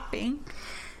be laughing.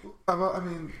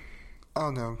 I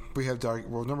don't know. We have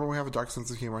number one, we have a dark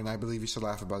sense of humor, and I believe you should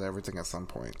laugh about everything at some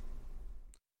point.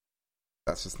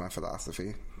 That's just my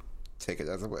philosophy. Take it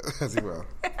as you will.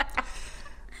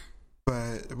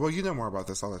 But you know more about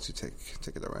this. I'll let you take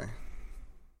it away.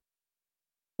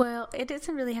 Well, it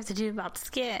doesn't really have to do about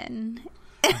skin.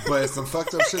 But it's some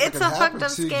fucked up shit that can happen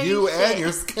to you and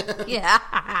your skin. Yeah.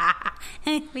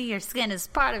 Your skin is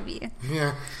part of you.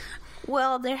 Yeah.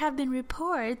 Well, there have been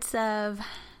reports of,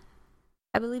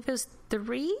 I believe it was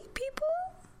 3 people,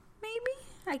 maybe?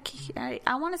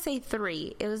 I want to say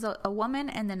 3. It was a woman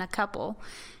and then a couple.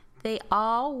 They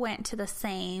all went to the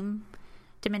same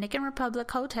Dominican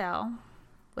Republic hotel.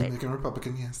 Dominican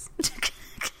Republican, yes.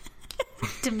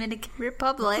 Dominican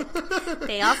Republic.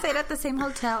 They all stayed at the same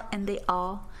hotel, and they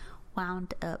all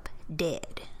wound up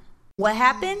dead. What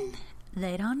happened?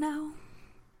 They don't know.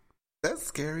 That's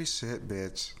scary shit,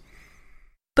 bitch.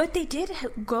 But they did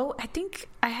go, I think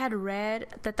I had read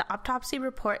that the autopsy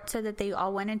report said that they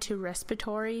all went into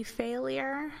respiratory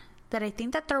failure, that I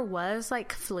think that there was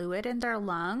like fluid in their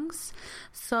lungs.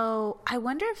 So I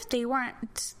wonder if they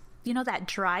weren't, that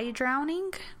dry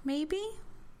drowning, maybe?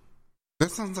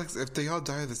 That sounds like, if they all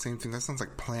die of the same thing, that sounds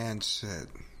like planned shit.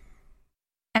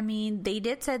 I mean, they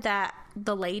did say that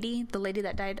the lady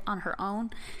that died on her own,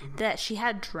 that she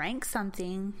had drank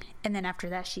something, and then after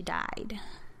that she died.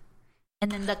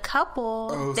 And then the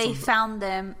couple, they found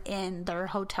them in their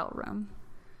hotel room.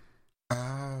 Oh.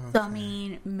 Okay. So, I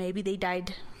mean, maybe they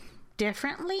died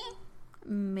differently.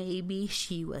 Maybe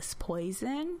she was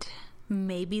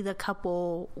poisoned.Maybe the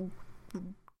couple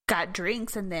got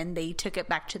drinks and then they took it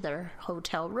back to their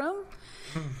hotel room.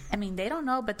 I mean, they don't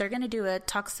know, but they're going to do a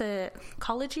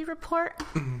toxicology report.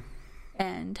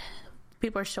 And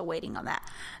people are still waiting on that.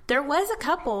 There was a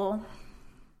couple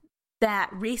that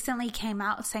recently came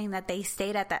out saying that they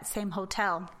stayed at that same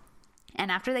hotel.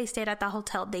 And after they stayed at the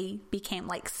hotel, they became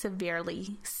like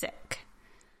severely sick.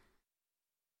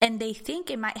 And they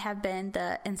think it might have been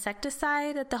the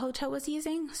insecticide that the hotel was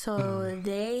using. So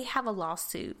they have a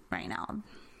lawsuit right now.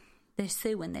 They're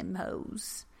suing them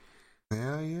hoes.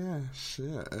 Yeah,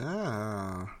 shit.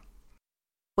 Yeah.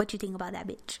 What do you think about that,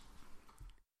 bitch?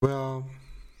 Well,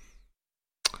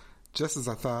 just as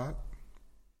I thought.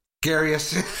 Scary as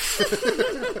shit.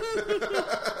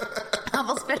 I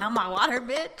almost spit out my water,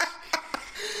 bitch.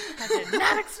 I did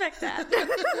not expect that.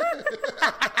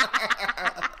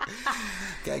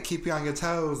 Gotta keep you on your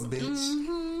toes,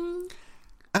 bitch.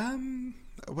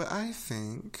 What I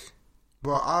think...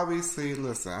 Well, obviously,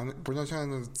 listen, we're not trying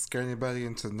to scare anybody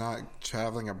into not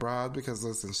traveling abroad because,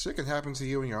 listen, shit can happen to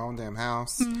you in your own damn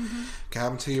house. Can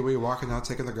happen to you when you're walking out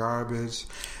taking the garbage.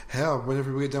 Hell,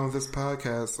 whenever we get done with this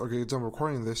podcast or get done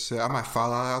recording this shit, I might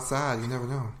fall out outside. You never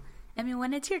know. I mean,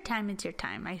 when it's your time,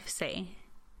 I say.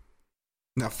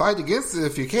 Now, fight against it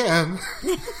if you can.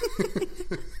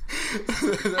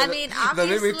 I mean, obviously. That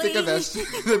made me think of that shit.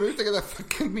 That made me think of that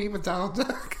fucking meme with Donald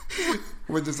Duck.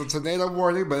 When there's a tornado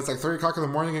warning, but it's like 3 o'clock in the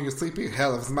morning and you're sleepy.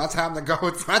 Hell, if it's my time to go,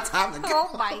 it's my time to go.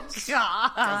 Oh my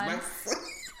God.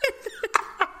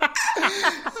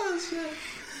 Oh, shit.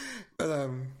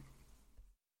 But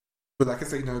like I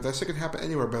said, that shit can happen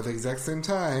anywhere, but at the exact same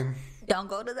time. Don't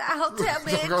go to that hotel,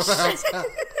 bitch. Don't go to that hotel.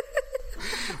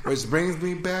 Which brings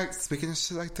me back, speaking of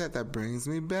shit like that brings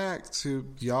me back to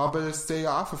y'all better stay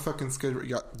off of fucking Skid Row.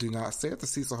 Y'all do not stay at the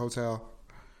Cecil Hotel.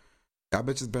 Y'all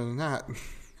bitches better not.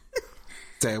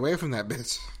 Stay away from that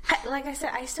bitch. Like I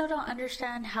said, I still don't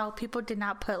understand how people did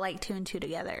not put like 2 and 2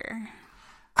 together.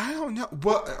 I don't know.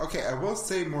 Well, okay, I will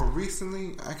say more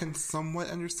recently, I can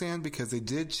somewhat understand because they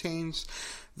did change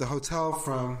the hotel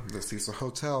from the Cecil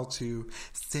Hotel to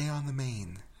Stay on the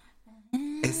Main.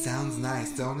 It sounds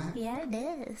nice, don't it? Yeah,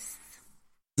 it is.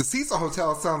 The Cecil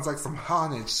Hotel sounds like some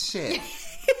haunted shit.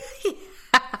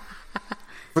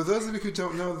 For those of you who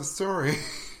don't know the story...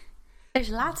 There's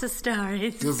lots of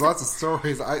stories. There's lots of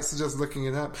stories. I suggest looking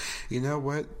it up. You know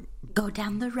what? Go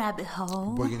down the rabbit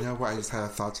hole. Well, you know what? I just had a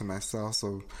thought to myself,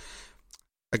 so...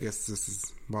 I guess this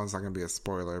is, well, it's not going to be a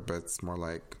spoiler, but it's more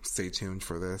like, stay tuned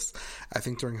for this. I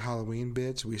think during Halloween,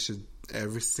 bitch, we should,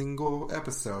 every single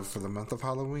episode for the month of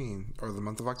Halloween, or the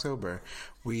month of October,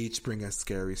 we each bring a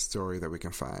scary story that we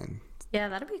can find. Yeah,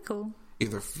 that'd be cool.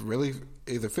 Either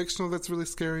fictional that's really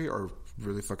scary, or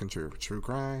really fucking true. True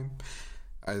crime.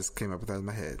 I just came up with that in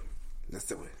my head. Let's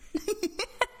do it.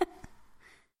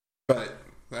 But,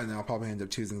 I know I'll probably end up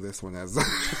choosing this one as,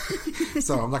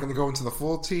 so I'm not going to go into the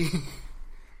full tea.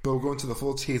 But we'll go into the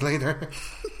full tea later.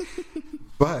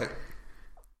 But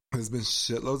there's been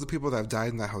shitloads of people that have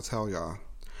died in that hotel, y'all.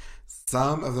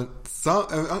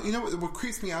 You know what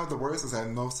creeps me out the worst is that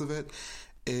most of it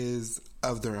is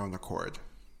of their own accord.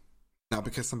 Not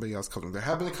because somebody else killed them. There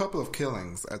have been a couple of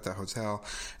killings at that hotel,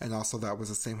 and also that was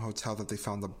the same hotel that they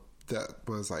found that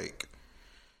was like,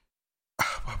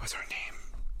 what was her name?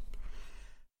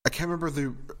 I can't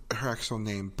remember her actual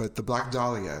name, but the Black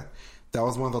Dahlia. That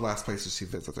was one of the last places she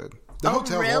visited. The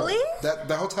hotel really?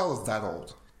 The hotel is that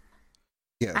old.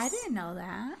 Yes. I didn't know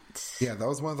that. Yeah, that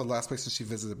was one of the last places she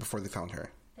visited before they found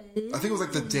her. I think it was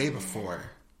like the day before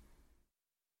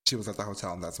she was at the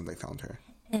hotel, and that's when they found her.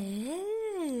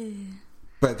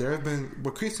 But there have been...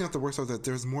 What creeps me out the worst is that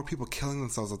there's more people killing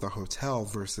themselves at the hotel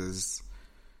versus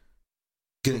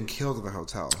getting killed at the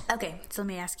hotel. Okay, so let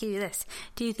me ask you this.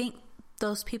 Do you think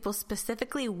those people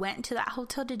specifically went to that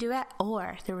hotel to do it,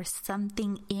 or there was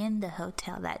something in the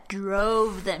hotel that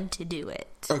drove them to do it.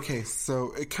 Okay,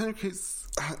 so it kind of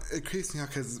creeps me out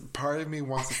because part of me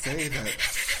wants to say that,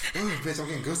 oh, bitch, I'm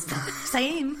getting goosebumps.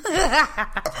 Same.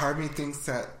 A part of me thinks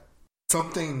that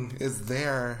something is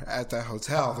there at that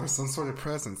hotel. There's some sort of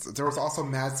presence. There was also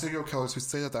mad serial killers who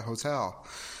stayed at that hotel.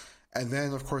 And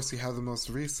then, of course, you have the most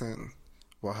recent...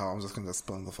 Well, hell, I'm just going to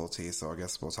spill the full tea, so I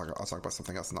guess I'll talk about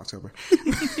something else in October.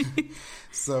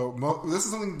 So, this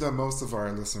is something that most of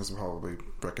our listeners will probably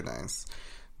recognize.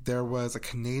 There was a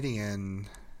Canadian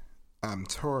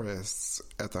tourist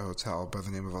at the hotel by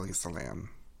the name of Elisa Lam,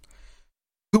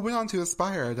 who went on to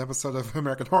aspire an episode of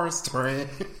American Horror Story.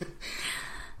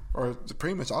 Or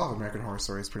pretty much all of American Horror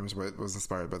Story is pretty much was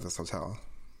inspired by this hotel.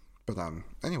 But,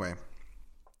 anyway.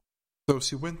 So,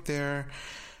 she went there...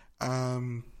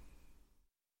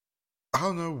 I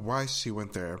don't know why she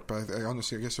went there, but I guess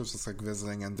she was just like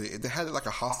visiting, and they had like a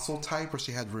hostel type where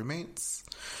she had roommates.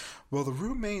 Well, the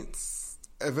roommates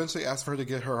eventually asked for her to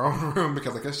get her own room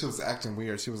because I guess she was acting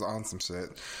weird. She was on some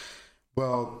shit.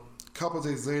 Well, a couple of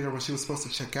days later, when she was supposed to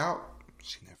check out,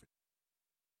 she never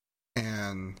did.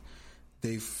 And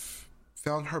they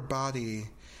found her body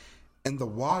in the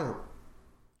water.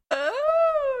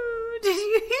 Oh, did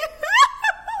you hear?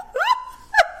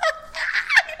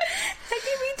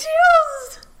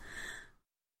 Chills.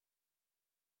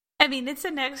 I mean, it's a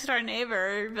next door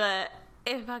neighbor, but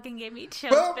it fucking gave me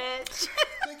chills, bitch.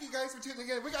 Thank you guys for tuning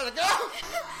in. We gotta go.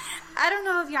 I don't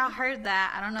know if y'all heard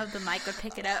that. I don't know if the mic would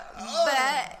pick it up,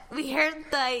 but we heard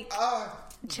like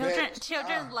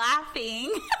children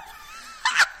laughing.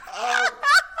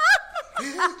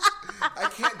 Bitch, I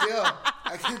can't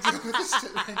deal with this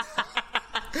shit right now.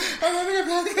 I'm having a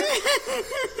panic.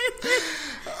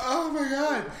 Oh my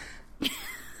god.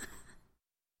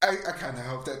 I kind of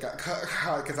hope that got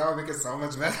cut because that would make it so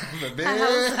much better. But bitch. I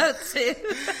hope so too.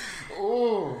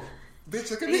 Oh,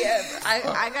 bitch, look at me. Yeah,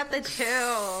 I got the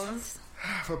chills.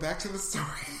 But back to the story.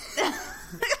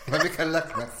 Let me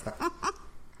collect myself.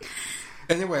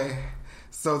 Anyway,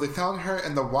 so they found her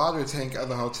in the water tank of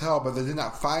the hotel, but they did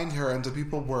not find her until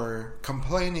people were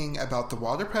complaining about the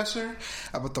water pressure,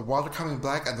 about the water coming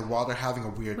black, and the water having a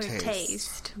weird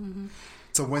taste. Mm-hmm.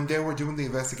 So when they were doing the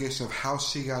investigation of how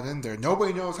she got in there,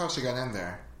 nobody knows how she got in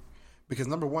there. Because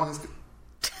number one is...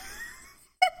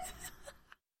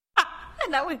 And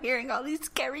now we're hearing all these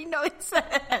scary noises.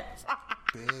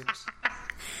 Bitch.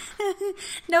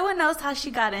 No one knows how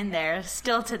she got in there,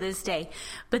 still to this day.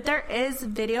 But there is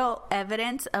video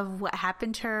evidence of what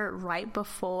happened to her right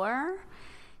before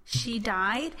she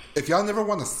died. If y'all never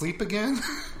want to sleep again...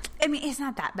 I mean, it's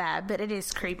not that bad, but it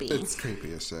is creepy. It's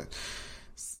creepy as shit.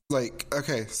 Like,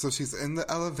 okay, so she's in the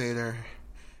elevator.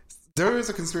 There is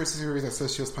a conspiracy theory that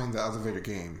says she was playing the elevator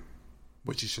game,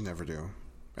 which you should never do.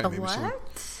 And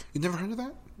what? You never heard of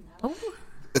that? No.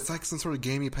 It's like some sort of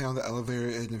game you play on the elevator,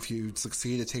 and if you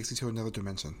succeed, it takes you to another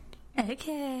dimension.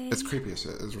 Okay. It's creepy as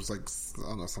shit. It was like, I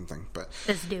don't know, something, but...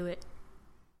 Let's do it.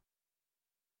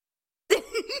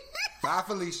 Bye,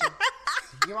 Felicia.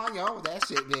 You on your own with that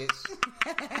shit,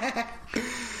 bitch.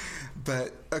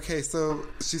 But, okay, so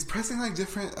she's pressing like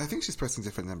different... I think she's pressing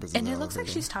different numbers. And it looks like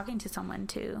she's talking to someone,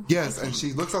 too. Yes, and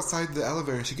she looks outside the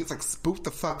elevator, and she gets, like, spooked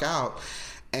the fuck out.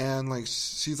 And, like,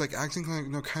 she's, like, acting, like, you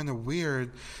know, kind of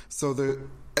weird. So, and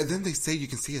then they say you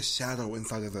can see a shadow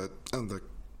inside of the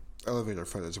elevator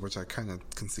footage, which I kind of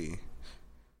can see.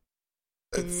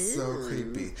 It's so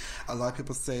creepy. A lot of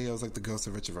people say it was, like, the ghost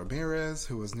of Richard Ramirez,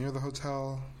 who was near the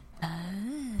hotel. Oh.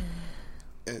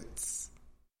 It's...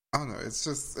 I don't know. It's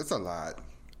just... It's a lot.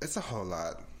 It's a whole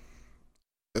lot.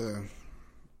 And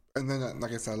then,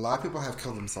 like I said, a lot of people have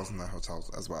killed themselves in that hotel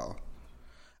as well.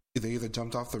 They either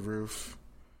jumped off the roof.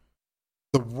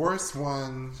 The worst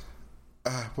one...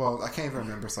 well, I can't even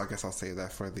remember, so I guess I'll say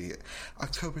that for the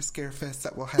October Scare Fest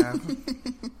that we'll have.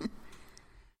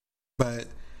 But...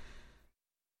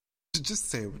 Just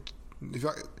say... If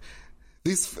y'all,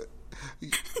 these...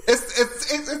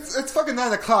 It's fucking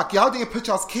 9 o'clock. Y'all didn't put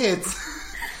y'all's kids...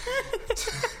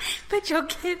 Put your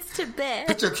kids to bed.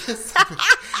 Put your kids to bed.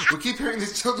 We keep hearing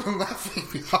these children laughing,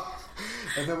 y'all.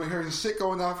 And then we hear this shit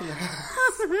going off in the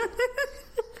house.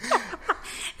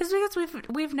 It's because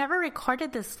we've never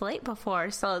recorded this late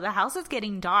before, so the house is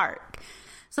getting dark.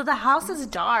 So the house is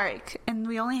dark, and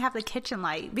we only have the kitchen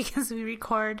light because we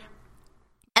record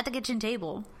at the kitchen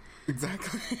table.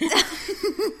 Exactly.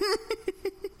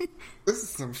 This is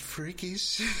some freaky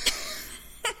shit.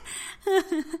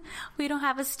 We don't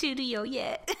have a studio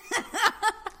yet.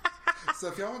 So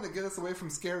if y'all want to get us away from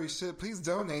scary shit, please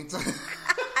donate.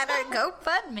 I don't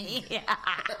GoFundMe.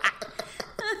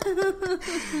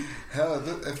 Hell,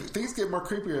 if things get more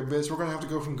creepier, bitch, we're gonna have to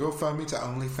go from GoFundMe to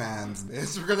OnlyFans,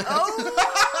 bitch. We're gonna have to...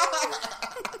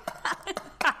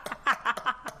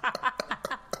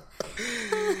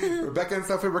 Rebecca and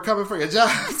Sophie, we're coming for your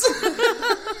jobs.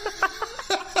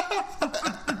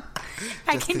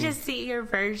 I can just see your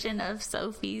version of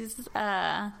Sophie's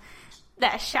that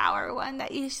shower one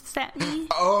that you sent me.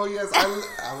 Oh yes,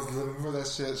 I was living for that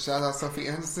shit. Shout out Sophie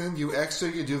Anderson. You extra,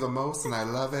 you do the most, and I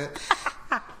love it.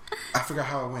 I forgot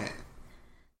how it went.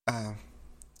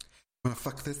 Wanna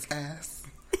fuck this ass?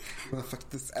 Wanna fuck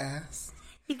this ass?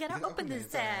 You gotta open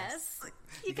this ass.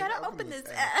 You gotta open this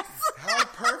ass. How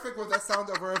perfect would that sound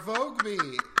over a Vogue be?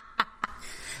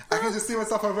 I can just see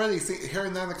myself already.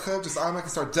 Hearing that in the club, just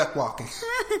automatically start duck walking.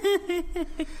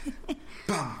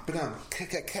 Bum, ba-dum,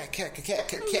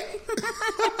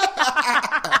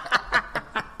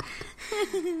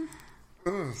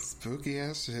 Ooh, spooky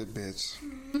ass shit, bitch.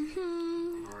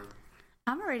 Mm-hmm.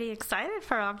 I'm already excited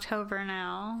for October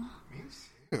now. Me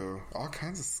too. All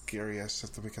kinds of scary ass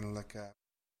shit that we can look at.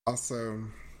 Also,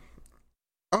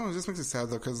 it just makes me sad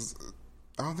though, because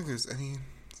I don't think there's any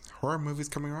horror movies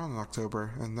coming around in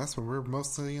October, and that's when we're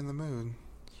mostly in the mood.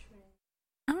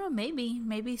 I don't know,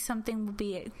 maybe something will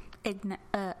be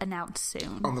announced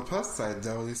soon. On the plus side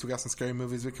though, at least we got some scary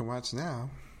movies we can watch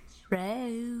now.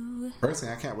 True.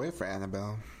 Personally, I can't wait for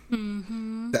Annabelle.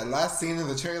 Mm-hmm. That last scene in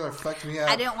the trailer fucked me up.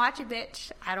 I didn't watch it,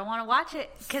 bitch. I don't want to watch it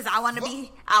because I want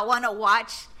to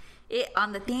watch it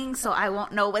on the thing so I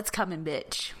won't know what's coming,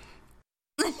 bitch.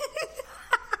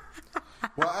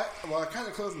 Well, I kind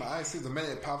of closed my eyes too the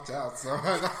minute it popped out, so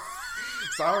I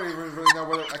don't even really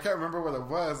know I can't remember what it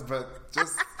was, but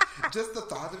just the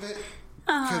thought of it,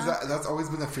 because that's always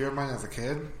been a fear of mine as a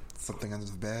kid. Something under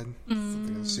the bed,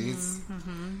 something in the sheets.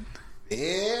 Mm-hmm.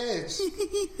 Bitch!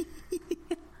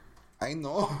 I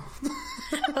know.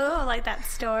 Oh, like that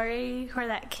story where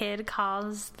that kid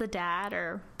calls the dad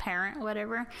or parent,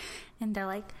 whatever, and they're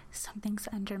like, something's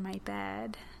under my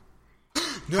bed.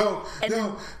 No.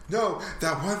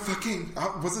 That one fucking...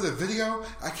 was it a video?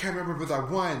 I can't remember, but that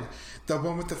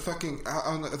one with the fucking...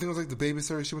 I think it was like the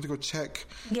babysitter. She went to go check.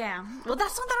 Yeah. Well,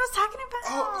 that's what I was talking about.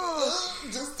 Oh,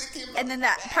 just thinking about and then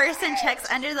that person checks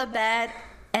under the bed,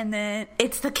 and then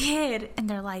it's the kid. And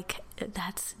they're like,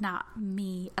 that's not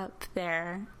me up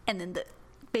there. And then the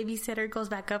babysitter goes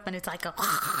back up, and it's like a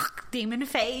demon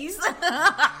face.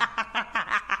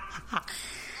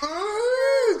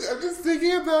 I'm just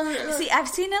thinking about it. See, I've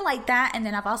seen it like that, and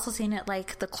then I've also seen it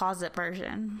like the closet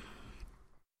version.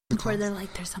 Where they're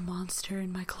like, there's a monster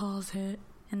in my closet.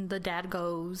 And the dad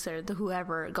goes, or the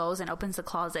whoever goes and opens the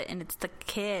closet, and it's the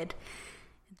kid.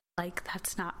 Like,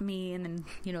 that's not me. And then,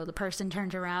 the person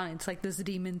turns around, and it's like this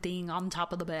demon thing on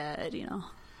top of the bed,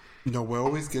 No, what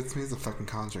always gets me is the fucking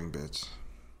Conjuring, bitch.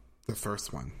 The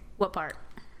first one. What part?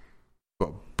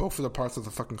 Well, both of the parts of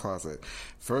the fucking closet.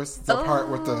 First, the part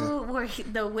with where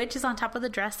the witch is on top of the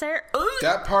dresser. Ooh.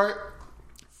 That part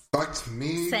fucked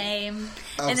me. Same.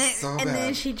 And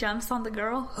then she jumps on the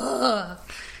girl.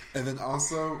 And then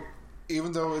also,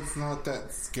 even though it's not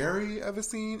that scary of a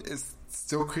scene, it's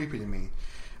still creepy to me.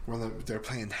 When they're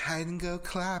playing hide and go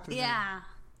clap. Yeah.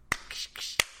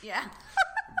 Yeah.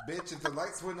 Bitch, if the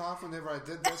lights went off whenever I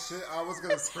did that shit, I was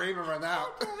gonna scream and run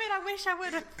out. Oh, man, I wish I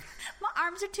would have. My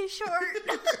arms are too short.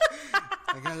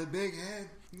 I got a big head.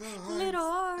 No arms. Little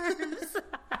arms.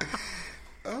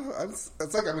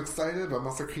 It's like I'm excited, but I'm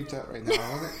also creeped out right now.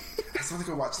 I just want to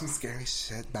go watch some scary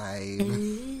shit, babe. I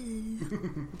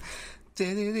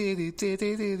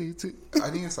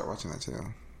need to start watching that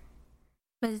too.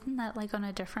 But isn't that like on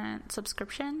a different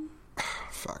subscription?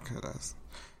 Fuck, it is.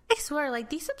 I swear, like,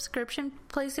 these subscription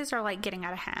places are like getting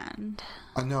out of hand.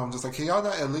 I know, I'm just like, can y'all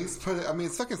not at least put it, I mean,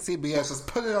 it's fucking CBS, just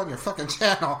put it on your fucking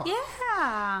channel.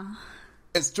 Yeah.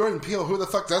 It's Jordan Peele, who the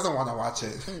fuck doesn't want to watch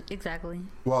it? Exactly.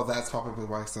 Well, that's probably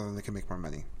why, so then they can make more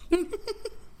money.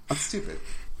 I'm stupid.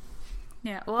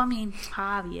 Yeah, well, I mean,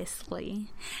 obviously.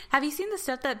 Have you seen the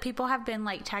stuff that people have been,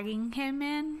 like, tagging him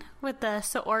in with the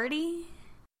sorority?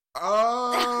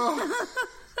 Oh,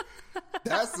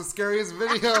 that's the scariest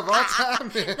video of all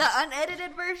time, man. The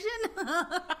unedited version?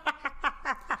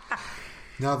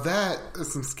 Now that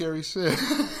is some scary shit.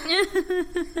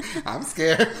 I'm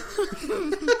scared.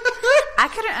 I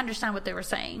couldn't understand what they were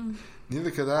saying.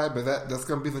 Neither could I, but that's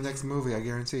going to be the next movie, I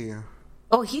guarantee you.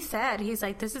 Oh, he's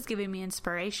like, this is giving me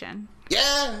inspiration.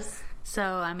 Yes! So,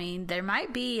 I mean, there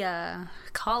might be a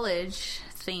college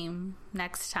theme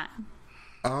next time.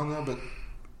 I don't know, but...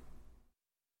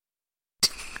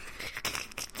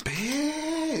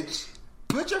 Bitch!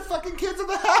 Put your fucking kids in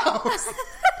the house!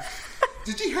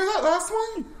 Did you hear that last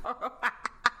one?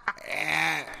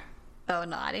 Oh,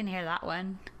 no, I didn't hear that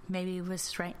one. Maybe it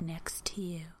was right next to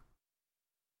you.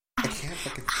 I can't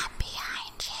fucking... I'm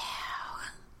behind you.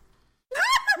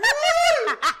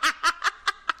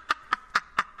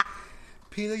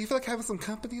 Peter, you feel like having some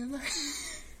company tonight?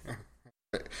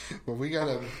 Well, we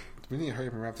need to hurry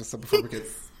up and wrap this up before we get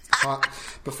hot,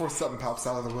 before something pops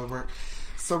out of the woodwork.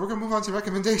 So we're going to move on to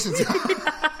recommendations.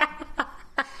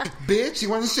 Bitch, you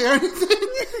want to share anything?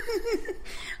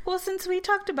 Well, since we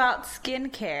talked about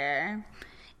skincare,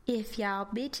 if y'all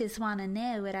bitches want to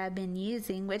know what I've been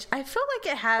using, which I feel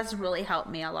like it has really helped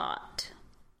me a lot.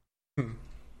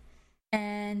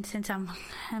 And since I'm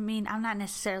not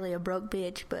necessarily a broke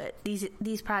bitch, but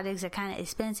these products are kind of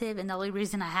expensive, and the only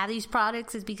reason I have these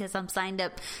products is because I'm signed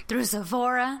up through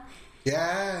Sephora.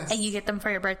 Yes. And you get them for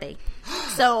your birthday.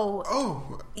 So.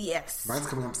 Oh. Yes. Mine's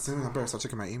coming up soon. I better start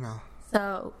checking my email.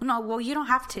 So, no, well, you don't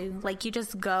have to. Like, you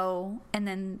just go, and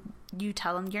then you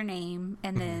tell them your name,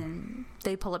 and then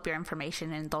they pull up your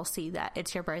information, and they'll see that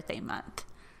it's your birthday month.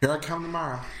 Here I come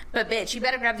tomorrow. But, bitch, you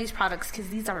better grab these products, because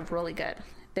these are really good.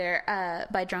 They're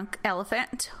by Drunk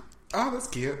Elephant. Oh, that's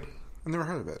cute. I've never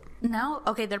heard of it. No?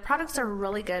 Okay, their products are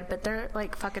really good, but they're,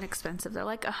 like, fucking expensive. They're,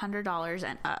 like, $100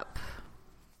 and up.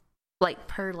 Like,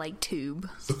 per, like, tube.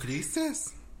 Look at these,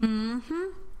 sis. Mm-hmm.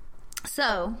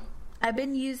 So, I've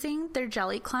been using their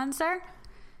jelly cleanser,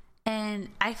 and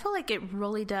I feel like it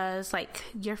really does, like,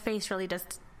 your face really does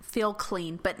feel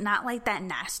clean, but not like that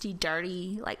nasty,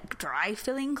 dirty, like, dry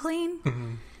feeling clean.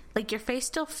 Mm-hmm. Like, your face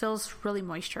still feels really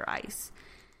moisturized.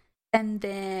 And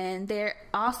then they're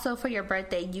also, for your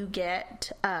birthday, you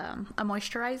get a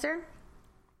moisturizer.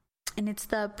 And it's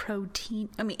the protein...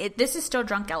 this is still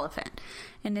Drunk Elephant.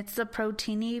 And it's the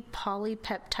Proteini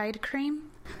Polypeptide Cream.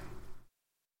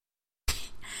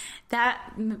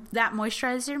 That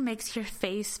moisturizer makes your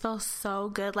face feel so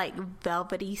good. Like,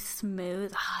 velvety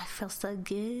smooth. Oh, it feels so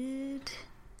good.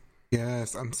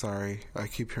 Yes, I'm sorry. I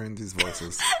keep hearing these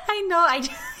voices. I know.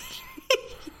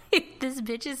 This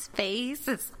bitch's face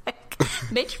is like,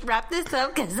 bitch, wrap this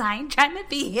up because I ain't trying to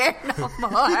be here no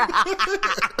more.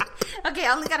 Okay,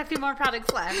 I only got a few more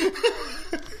products left.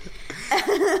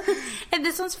 And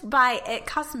this one's by It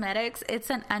Cosmetics. It's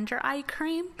an under eye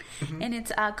cream, and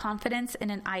it's Confidence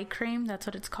in an Eye Cream. That's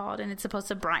what it's called, and it's supposed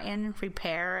to brighten,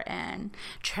 repair, and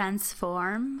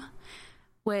transform.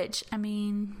 Which, I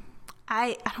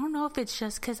don't know if it's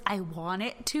just because I want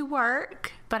it to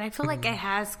work, but I feel like it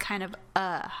has kind of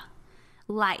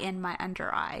lightened my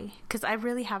under eye, because I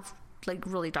really have like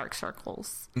really dark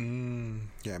circles. Yeah,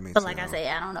 me but too. like I say,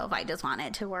 I don't know if I just want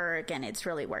it to work, and it's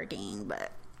really working,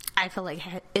 but I feel like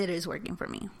it is working for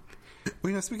me.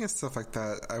 Well, speaking of stuff like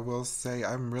that, I will say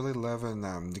I'm really loving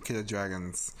Nikita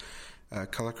Dragun's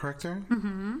color corrector.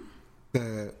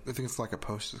 I think it's like a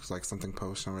potion, it's like something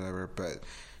potion or whatever, but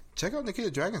check out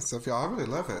Nikita Dragun stuff, y'all. I really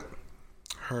love it.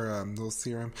 Her little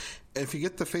serum. If you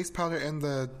get the face powder and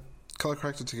the color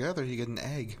corrector together, you get an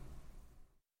egg.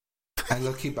 I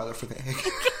low-key bought it for the egg.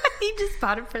 You just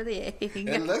bought it for the egg.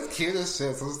 It looks cute as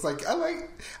shit. So it's like,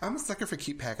 I'm a sucker for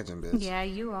cute packaging, bitch. Yeah,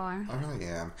 you are. I really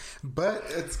am. But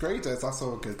it's great. It's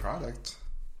also a good product.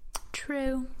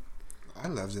 True. I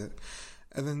loved it.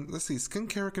 And then, let's see,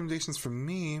 skincare recommendations from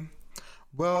me.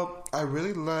 Well, I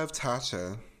really love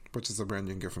Tatcha, which is a brand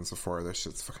you can get from Sephora. Their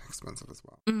shit's fucking expensive as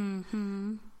well.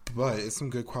 Mm-hmm. But it's some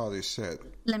good quality shit.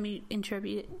 Let me interrupt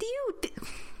you.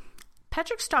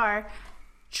 Patrick Starr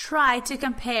tried to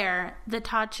compare the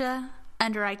Tatcha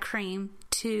under eye cream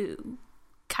to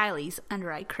Kylie's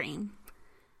under eye cream.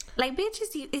 Like, bitch,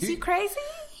 is he crazy?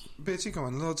 Bitch, you're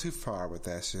going a little too far with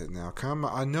that shit now. Come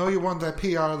on. I know you want that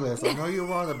PR list. I know you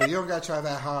want it, but you don't got to try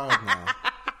that hard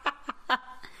now.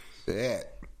 Shit.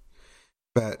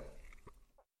 But,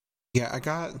 yeah, I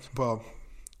got, well,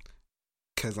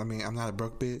 because, I'm not a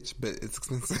broke bitch, but it's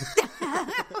expensive.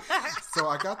 So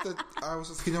I was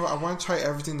just, I want to try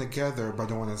everything together, but I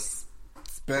don't want to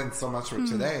spend so much for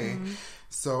today.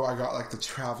 So I got like the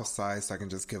travel size, so I can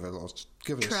just give it a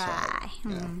shot.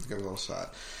 Yeah, give it a little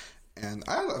shot. And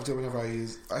I loved it whenever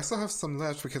I still have some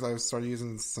left because I started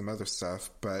using some other stuff,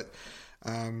 but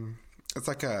it's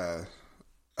like I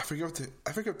forget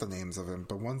what the names of them,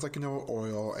 but one's like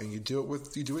oil, and you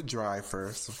do it dry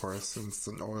first, of course, and it's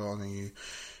an oil, and then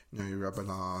you rub it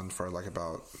on for like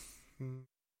about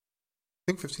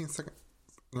I think 15 seconds.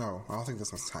 No, I don't think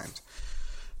this one's timed.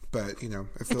 But, it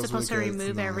feels supposed really to good.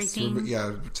 remove everything.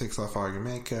 It takes off all your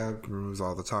makeup, removes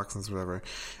all the toxins, whatever.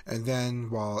 And then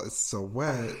while it's still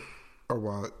wet,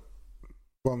 well,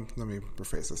 let me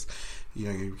rephrase this.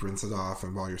 You rinse it off,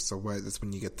 and while you're still wet, that's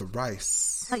when you get the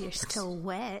rice. Oh, you're still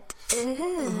wet.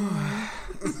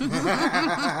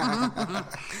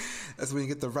 is when you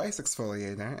get the rice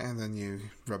exfoliator, and then you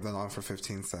rub that on for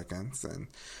 15 seconds, and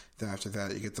then after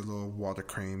that, you get the little water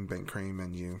cream, bank cream,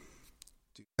 and you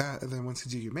do that. And then once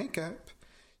you do your makeup,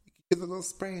 you get the little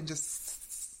spray and just.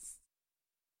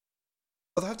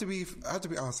 Well, I have to be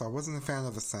honest. I wasn't a fan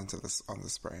of the scent of this on the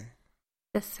spray.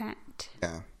 The scent.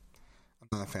 Yeah, I'm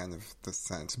not a fan of the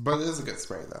scent, but it is a good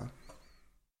spray though.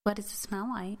 What does it smell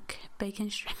like? Bacon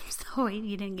strips. Oh wait,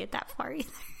 you didn't get that far either.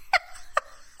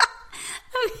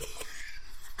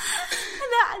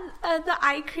 The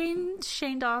eye cream,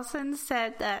 Shane Dawson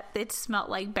said that it smelled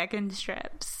like bacon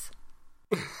strips.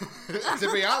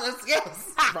 To be honest,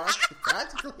 yes.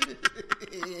 Practically.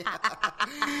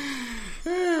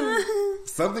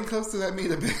 Something close to that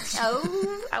meat a bitch.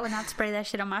 Oh, I would not spray that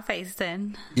shit on my face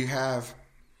then. You have.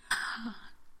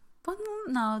 Well,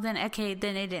 no, then okay,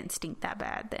 then it didn't stink that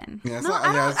bad then. Yeah, it's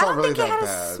not really that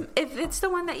bad. If it's the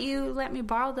one that you let me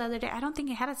borrow the other day, I don't think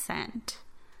it had a scent.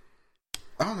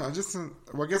 I don't know, I guess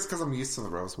because I'm used to the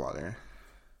rose water.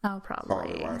 Oh,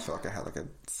 probably. Why I feel like I had like a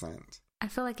scent. I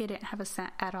feel like it didn't have a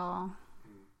scent at all.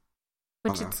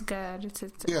 Which it's good. It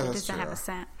doesn't have a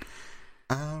scent.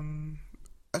 I'm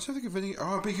trying to think of any.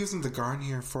 Oh, I've been using the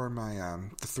Garnier for my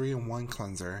the 3-in-1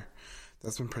 cleanser.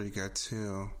 That's been pretty good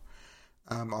too.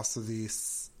 Also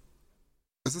is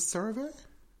it CeraVe?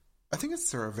 I think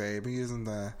it's CeraVe. I've been using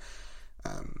the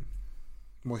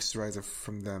moisturizer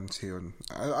from them too, and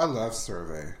I love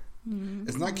CeraVe. Mm-hmm.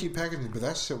 It's not keep packaging, but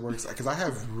that shit works because I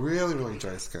have really, really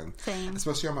dry skin. Same.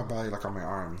 Especially on my body, like on my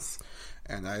arms.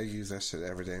 And I use that shit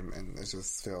every day, and it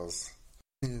just feels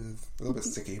a little bit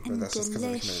sticky, but that's just because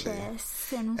of the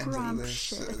humidity. And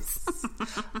delicious.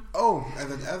 Oh,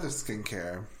 and then other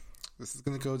skincare. This is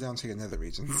going to go down to your nether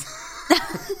regions.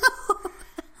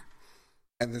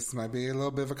 And this might be a little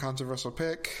bit of a controversial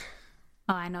pick.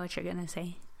 Oh, I know what you're going to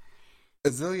say.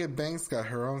 Azealia Banks got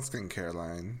her own skincare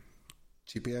line.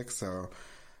 GPX, so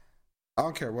I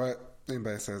don't care what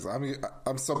anybody says. I mean,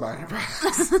 I'm still buying her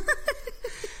products.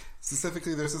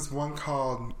 Specifically, there's this one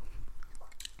called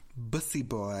Bussy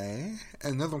Boy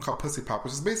and another one called Pussy Pop,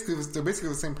 which is they're basically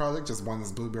the same product, just one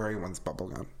is blueberry, one's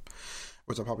bubblegum,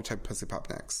 which I'll probably try Pussy Pop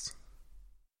next.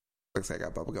 Looks like I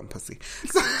got bubblegum pussy.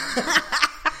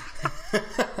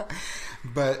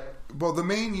 But, well, the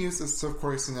main use is, of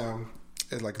course,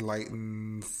 it like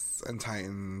lightens and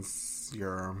tightens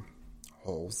your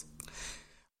holes.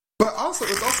 But also,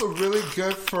 it's also really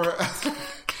good for...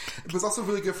 It was also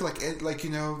really good for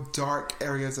dark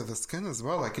areas of the skin as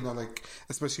well.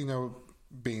 Especially,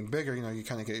 being bigger, you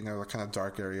kind of get, kind of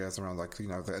dark areas around,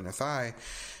 the inner thigh.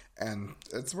 And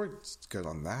it's worked good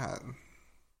on that.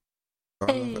 So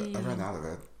I ran out of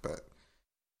it, but...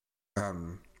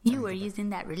 you were using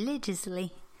that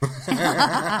religiously.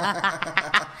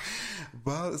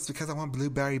 Well, it's because I want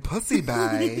blueberry pussy,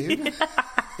 babe.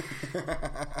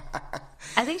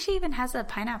 I think she even has a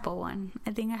pineapple one.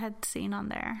 I think I had seen on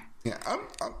there. Yeah,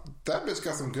 that bitch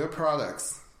got some good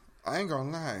products. I ain't gonna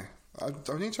lie. I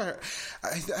need to try her.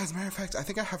 As a matter of fact, I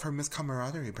think I have her Miss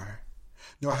Camaraderie bar.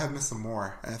 No, I have Miss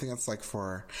Amore, and I think it's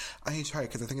for... I need to try it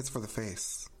because I think it's for the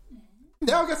face.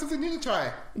 Now I got something new to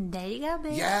try. There you go,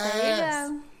 babe. Yes! There you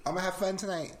go. I'm gonna have fun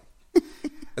tonight.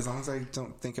 As long as I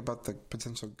don't think about the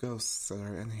potential ghosts that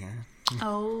are in here.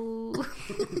 Oh.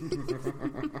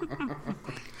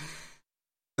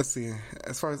 Let's see.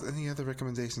 As far as any other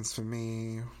recommendations for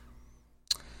me,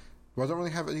 well, I don't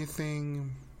really have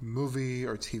anything movie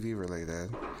or TV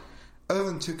related. Other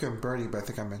than Tuca and Birdie, but I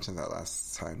think I mentioned that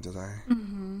last time, did I?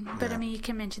 Mm-hmm. Yeah. But I mean, you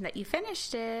can mention that you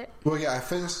finished it. Well, yeah, I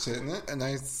finished it, and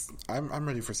I'm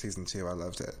ready for season 2. I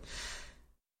loved it.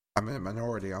 I'm in a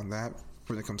minority on that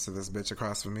when it comes to this bitch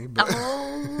across from me, but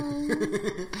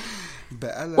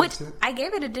but I loved it. I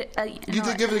gave it you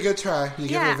did give it a good try. You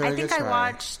gave it a very good try. I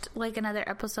watched another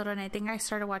episode, and I think I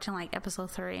started watching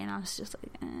episode 3, and I was just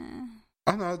like,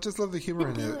 I know, I just love the humor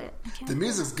in it. The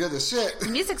music's good as shit. The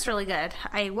music's really good.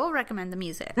 I will recommend the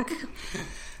music.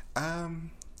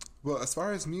 Well, as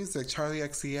far as music, Charlie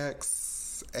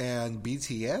XCX and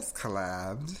BTS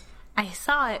collabed. I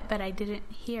saw it, but I didn't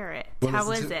hear it. How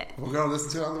was it? We're going to listen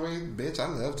to it on the way. Bitch, I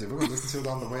loved it. We're going to listen to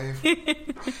it on the way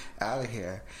out of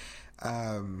here.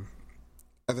 And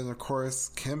then, of course,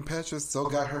 Kim Petras still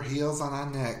got her heels on our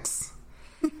necks.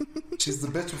 She's the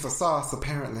bitch with the sauce,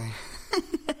 apparently.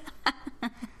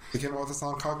 They came out with a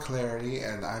song called Clarity,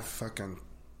 and I'm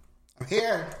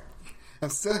here. I'm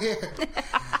still here.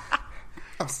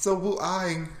 I'm still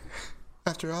woo-eyeing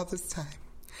after all this time.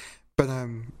 But,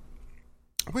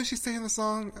 what did she say in the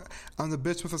song? I'm the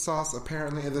bitch with the sauce,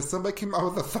 apparently. And then somebody came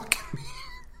out with a fucking...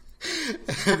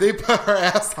 and they put her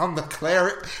ass on the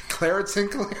Claritin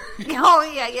Clarity. Oh,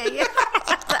 yeah.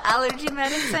 The allergy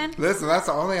medicine. Listen, that's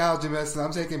the only allergy medicine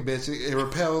I'm taking, bitch. It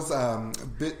repels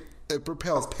it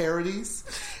repels parodies.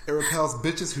 It repels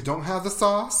bitches who don't have the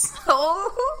sauce.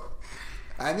 Oh.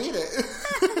 I need it.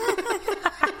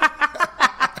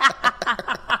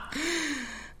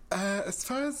 As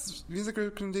far as music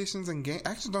recommendations and game,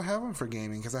 I actually don't have one for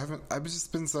gaming because I've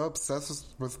just been so obsessed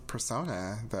with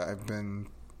Persona that I'm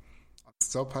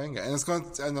still playing it,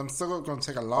 and I'm still going to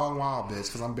take a long while,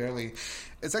 bitch, because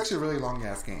it's actually a really long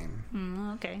ass game.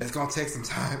 Okay. It's going to take some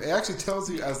time. It actually tells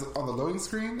you on the loading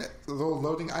screen, the little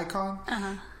loading icon,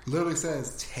 literally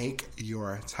says, take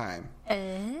your time.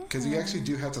 Because you actually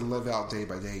do have to live out day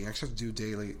by day. You actually have to do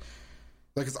daily.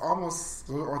 Like, it's almost,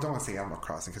 or I don't want to say Animal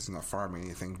Crossing because you're not farming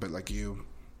anything, but like you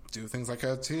do things like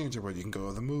a teenager where you can go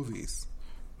to the movies,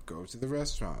 go to the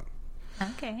restaurant,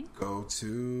 go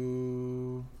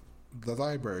to the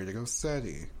library to go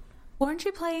study. Weren't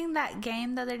you playing that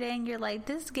game the other day and you're like,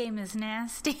 this game is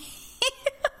nasty?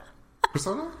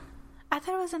 Persona? I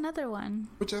thought it was another one.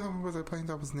 Which other one was I playing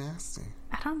that was nasty?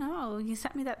 I don't know. You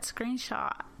sent me that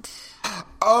screenshot.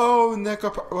 Oh,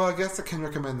 well, I guess I can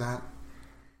recommend that.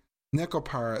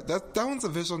 Necropara. That one's a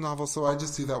visual novel, so I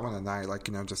just do that one at night, like,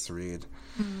 just to read.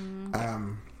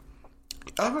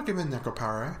 I recommend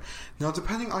Necropara. Now,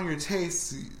 depending on your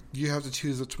taste, you have to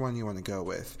choose which one you want to go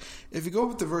with. If you go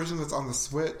with the version that's on the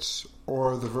Switch,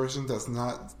 or the version that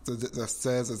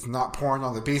says it's not porn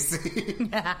on the PC,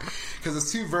 because there's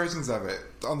two versions of it.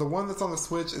 On the one that's on the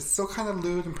Switch, it's still kind of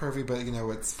lewd and pervy, but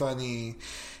it's funny,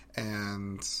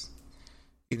 and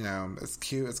it's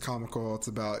cute, it's comical. It's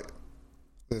about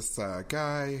this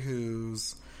guy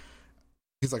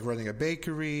he's like running a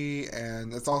bakery,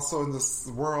 and it's also in this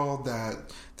world that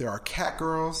there are cat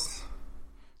girls.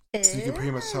 So you can pretty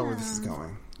much tell where this is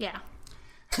going. Yeah.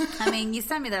 I mean, you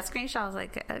sent me that screenshot. I was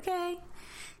like, okay.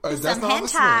 Some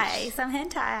hentai. Some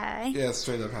hentai. Yeah,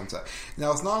 straight up hentai.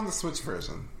 Now, it's not on the Switch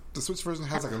version. The Switch version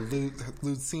has like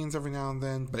lewd scenes every now and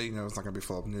then, but it's not going to be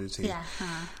full of nudity. Yeah.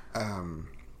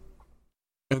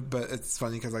 But it's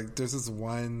funny because like there's this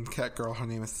one cat girl, her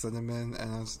name is Cinnamon,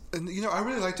 and I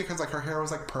really liked it because like her hair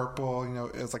was like purple,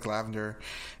 it was like lavender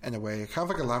in a way, kind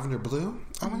of like a lavender blue,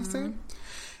 I want to say.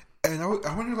 And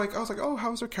I wonder, like, I was like, oh,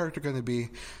 how's her character going to be?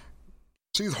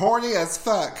 She's horny as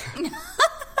fuck.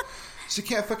 She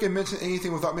can't fucking mention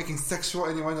anything without making sexual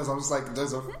innuendos. I was like,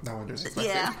 no wonder she's like,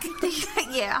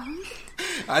 yeah.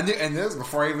 I knew, and this was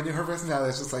before I even knew her personality.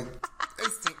 It's just like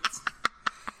instinct.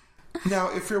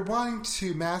 Now, if you're wanting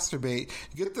to masturbate,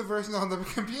 get the version on the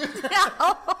computer.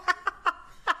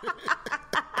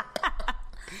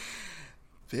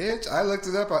 Bitch, I looked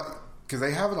it up because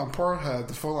they have it on Pornhub,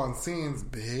 the full-on scenes.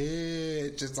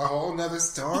 Bitch, it's a whole nother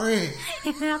story.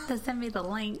 You have to send me the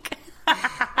link.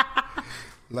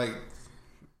 Like,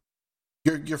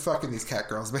 you're fucking these cat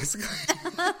girls, basically.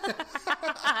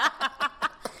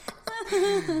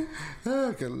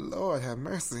 Oh, good Lord, have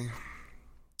mercy.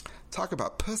 Talk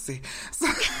about pussy.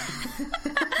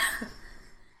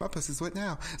 My pussy's wet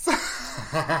now.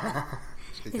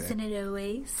 Isn't it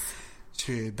always?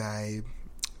 True, babe.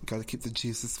 Gotta keep the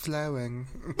juices flowing.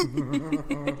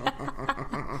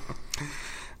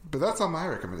 But that's all my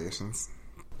recommendations.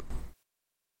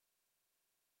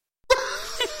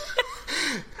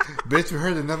 Bitch, we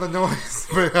heard another noise,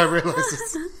 but I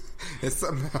realized it's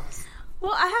something else.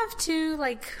 Well, I have two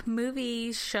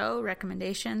movie show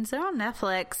recommendations. They're on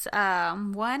Netflix.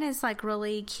 One is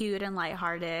really cute and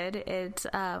lighthearted. It's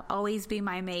Always Be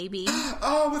My Maybe.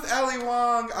 Oh, with Ali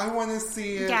Wong. I want to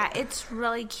see it. Yeah, it's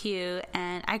really cute,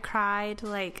 and I cried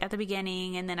at the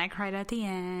beginning, and then I cried at the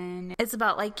end. It's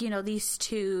about these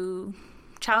two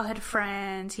childhood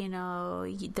friends,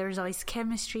 there's always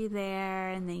chemistry there,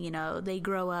 and then, they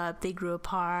grow up, they grew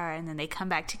apart, and then they come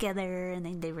back together, and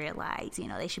then they realize,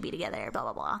 they should be together, blah,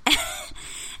 blah, blah.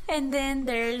 And then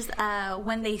there's,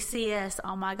 When They See Us,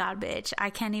 oh my God, bitch, I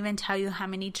can't even tell you how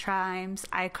many times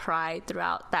I cried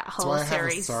throughout that whole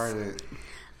series. I haven't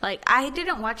started. I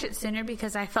didn't watch it sooner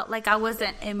because I felt like I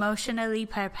wasn't emotionally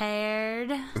prepared.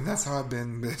 And that's how I've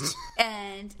been, bitch.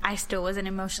 And I still wasn't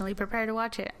emotionally prepared to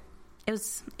watch it.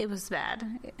 It was bad.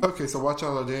 Okay, so watch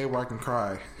all day where I can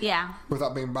cry. Yeah.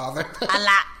 Without being bothered. a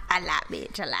lot,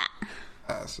 bitch, a lot.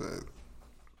 That's it.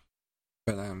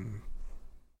 But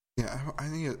yeah, I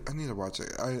need to watch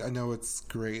it. I know it's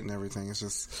great and everything. It's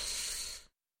just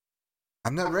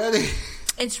I'm not ready.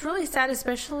 It's really sad,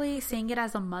 especially seeing it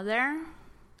as a mother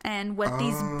and what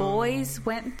these boys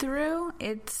went through.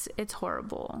 It's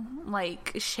horrible.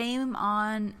 Shame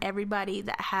on everybody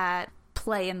that had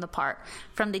play in the part,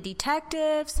 from the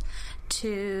detectives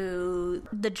to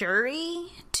the jury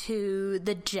to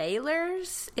the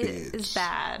jailers. It is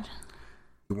bad.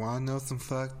 You want to know some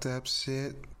fucked up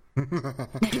shit?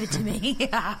 Give it to me.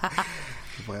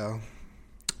 Well,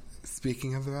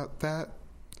 speaking of that,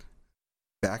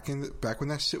 back when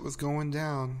that shit was going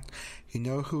down, you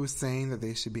know who was saying that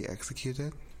they should be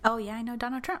executed? Oh yeah, I know,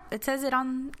 Donald Trump. It says it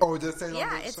on. Oh, it does say it on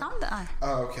yeah, the it's show? on the.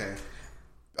 Oh, okay.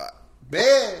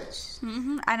 Bitch.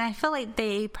 Mm-hmm. And I feel like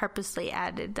they purposely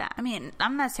added that. I mean,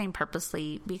 I'm not saying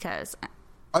purposely because.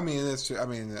 I mean, it's true. I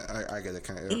mean, I get it.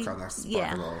 Kind of spark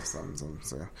yeah. it all something.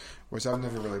 So, which I've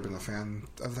never really been a fan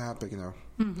of that, but you know,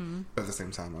 but at the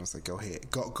same time, I was like, go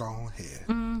ahead, go ahead.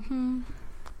 Mm-hmm.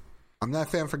 I'm not a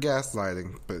fan for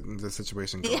gaslighting, but in this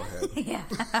situation, go ahead. Yeah.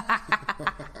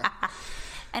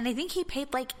 And I think he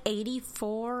paid like $84,000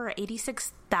 or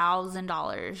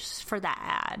 $86,000 for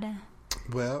that ad.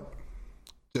 Well,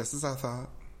 just as I thought.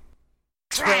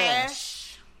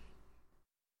 Trash.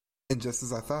 And just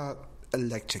as I thought,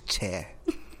 electric chair.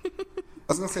 I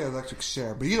was going to say electric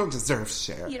share, but you don't deserve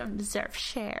share. You don't deserve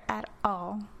share at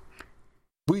all.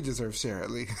 We deserve share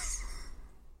at least.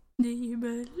 Do you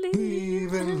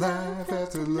believe in life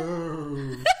after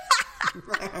love?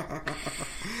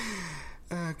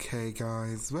 Okay,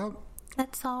 guys. Well,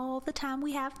 that's all the time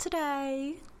we have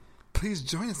today. Please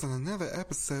join us on another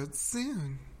episode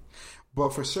soon. Well,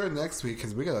 for sure next week,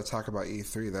 because we got to talk about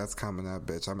E3. That's coming up,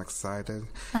 bitch. I'm excited.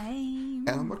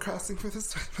 Animal Crossing for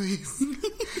this, please.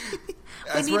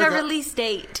 We need a release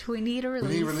date. We need a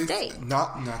release date.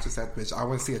 Not just that, bitch. I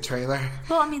want to see a trailer.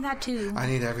 Well, I mean that too. I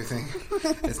need everything.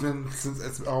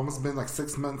 It's almost been like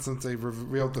 6 months since they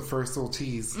revealed the first little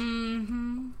tease.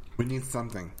 Mm-hmm. We need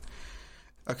something.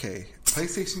 Okay,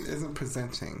 PlayStation isn't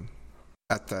presenting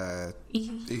at the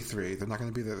E3. They're not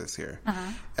going to be there this year.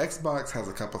 Uh-huh. Xbox has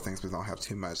a couple things, but don't have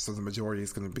too much. So the majority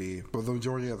is going to be, the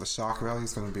majority of the shock value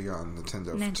is going to be on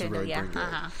Nintendo to really bring it.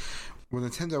 Well,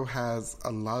 Nintendo has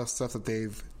a lot of stuff that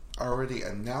they've already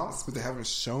announced, but they haven't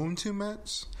shown too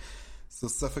much. So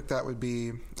stuff like that would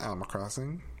be Animal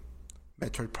Crossing,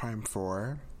 Metroid Prime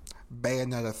 4,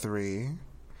 Bayonetta 3.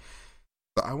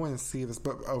 So I want to see this,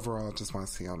 but overall, I just want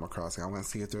to see Animal Crossing. I want to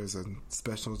see if there's a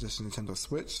special edition Nintendo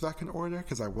Switch that I can order,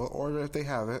 because I will order if they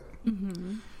have it.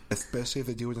 Mm-hmm. Especially if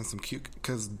they do it in some cute,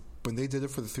 because when they did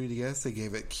it for the 3DS, they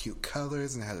gave it cute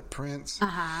colors and had it print.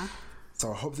 Uh-huh.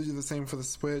 So I hope they do the same for the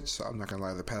Switch. I'm not going to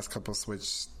lie, the past couple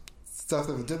Switch stuff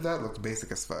that did that looked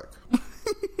basic as fuck.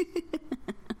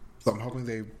 So I'm hoping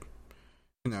they,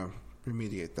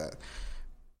 remediate that.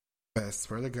 But I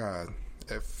swear to God,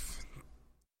 if...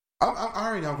 I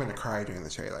already know I'm going to cry during the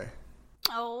trailer.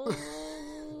 Oh.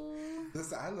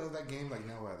 Listen, I love that game like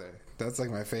no other. That's like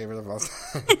my favorite of all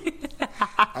time.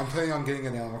 I'm planning on getting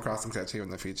an Animal Crossing tattoo in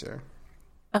the future.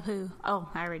 Of who? Oh,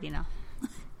 I already know.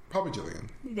 Probably Julian.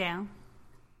 Yeah.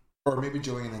 Or maybe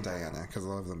Julian and Diana, because I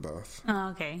love them both. Oh,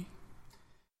 okay.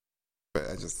 But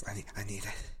I need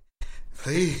it.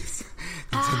 Please.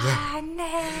 I need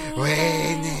it. We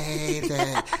need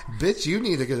it. Bitch, you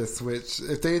need to get a Switch.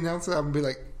 If they announce it, I'm going to be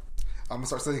like, I'm going to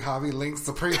start sending Javi links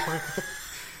to pre-order.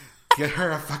 Get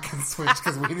her a fucking Switch,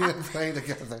 because we need to play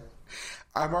together.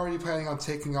 I'm already planning on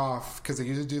taking off, because they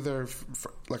usually do their,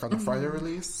 on the Friday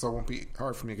release, so it won't be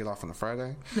hard for me to get off on the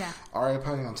Friday. Yeah. Already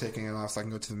planning on taking it off, so I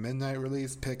can go to the midnight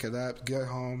release, pick it up, get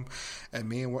home, and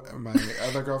me and my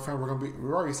other girlfriend, we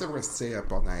already said we're going to stay up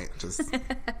all night. Just,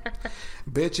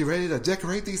 bitch, you ready to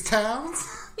decorate these towns?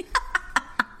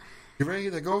 You ready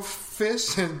to go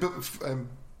fish and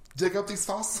dig up these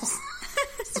fossils?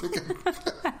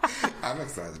 I'm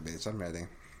excited, bitch. I'm ready.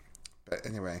 But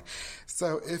anyway,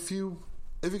 so if you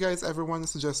guys ever want to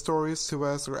suggest stories to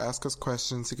us or ask us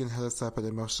questions, you can hit us up at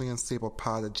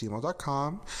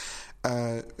emotionallyanstablepod@gmail.com.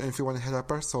 And if you want to hit up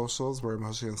our socials, we're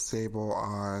Emotionally Unstable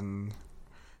on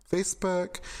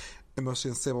Facebook,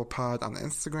 Emotionally Unstable Pod on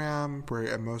Instagram,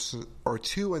 we're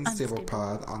Too Unstable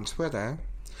Pod on Twitter.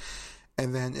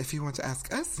 And then if you want to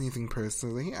ask us anything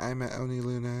personally, I'm at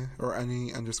OniLuna or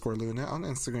Oni_Luna on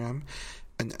Instagram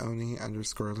and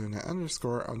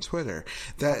Oni_Luna_ on Twitter.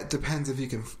 That depends if you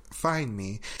can find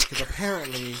me, because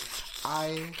apparently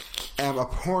I am a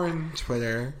porn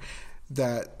Twitter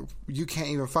that you can't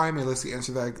even find me unless you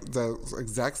enter the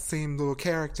exact same little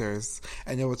characters,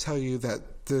 and it will tell you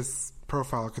that this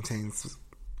profile contains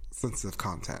sensitive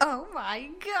content. Oh my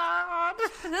God.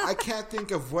 I can't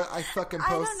think of what I fucking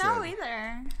posted. I don't know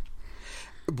either.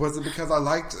 Was it because I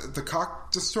liked the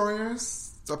cock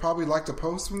destroyers? I probably liked a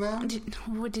post from them.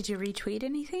 Did you retweet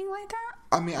anything like that?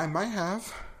 I mean, I might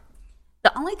have.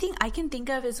 The only thing I can think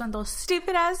of is when those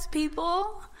stupid ass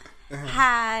people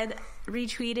had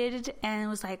retweeted and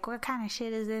was like, what kind of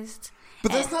shit is this?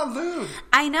 But that's not lewd.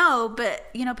 I know,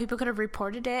 but people could have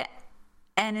reported it,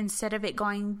 and instead of it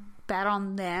going bad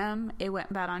on them, it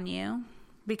went bad on you.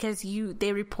 because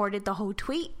they reported the whole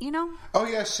tweet, you know? Oh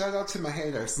yeah, shout out to my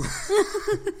haters.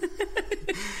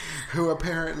 Who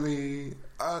apparently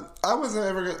I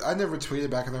never tweeted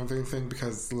back and everything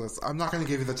because listen, I'm not going to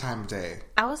give you the time of day.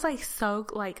 I was like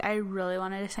I really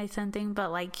wanted to say something,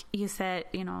 but like you said,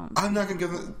 you know, I'm not going to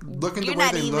give them, looking the way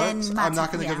they looked, I'm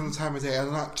not going to give them the time of day.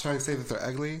 I'm not trying to say that they're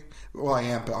ugly. Well, I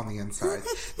am, but on the inside.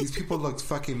 These people looked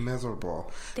fucking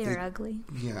miserable. They were ugly.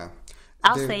 Yeah.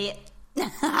 I'll say it.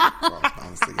 Well,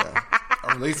 honestly, yeah.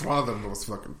 Or at least one of them was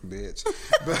fucking bitch.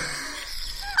 But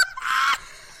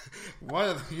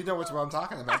you know which one I'm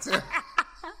talking about too.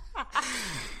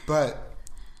 But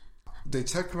they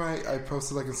took I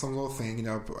posted like in some little thing, you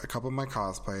know, a couple of my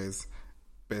cosplays.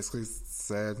 Basically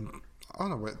said, I don't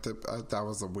know what that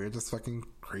was the weirdest fucking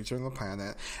creature on the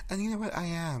planet. And you know what?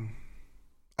 I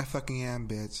fucking am,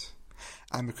 bitch.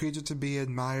 I'm a creature to be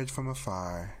admired from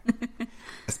afar.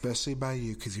 Especially by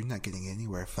you, because you're not getting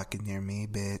anywhere fucking near me,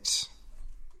 bitch.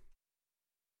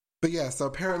 But yeah, so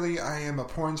apparently I am a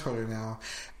porn Twitter now.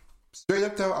 Straight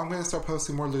up though, I'm going to start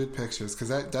posting more lewd pictures, because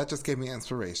that just gave me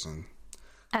inspiration.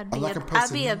 I'd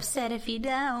be upset if you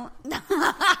don't.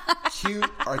 Cute,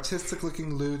 artistic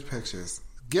looking lewd pictures.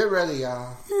 Get ready,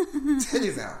 y'all.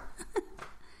 Titties out.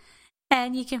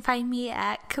 And you can find me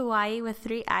at Kawaii with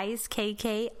 3 I's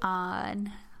KK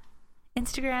on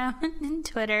Instagram and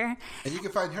Twitter. And you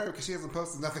can find her because she hasn't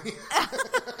posted nothing.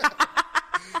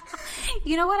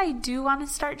 You know what I do want to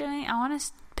start doing? I want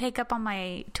to pick up on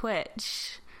my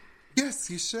Twitch. Yes,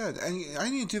 you should. And I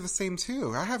need to do the same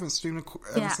too. I haven't streamed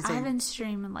since I haven't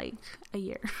streamed in like a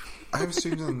year. I haven't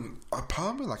streamed in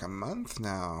probably like a month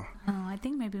now. Oh, I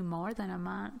think maybe more than a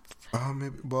month.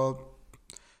 Maybe. Well,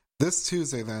 this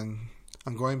Tuesday then,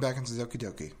 I'm going back into Doki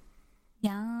Doki.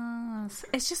 Yes.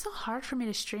 It's just so hard for me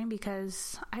to stream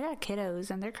because I got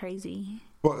kiddos and they're crazy.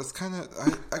 Well, it's kind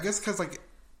of, I guess because like,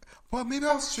 well, maybe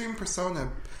I'll stream Persona,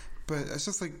 but it's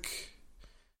just like,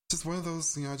 just one of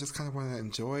those, you know, I just kind of want to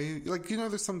enjoy. Like, you know,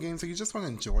 there's some games that you just want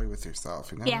to enjoy with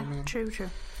yourself, you know what I mean? True.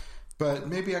 But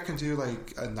maybe I can do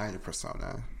like a night of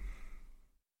Persona.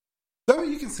 That way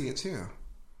you can see it too.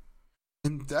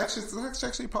 And that's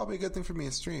actually probably a good thing for me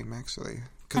to stream, actually.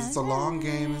 Because it's a long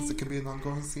game, it can be an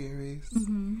ongoing series.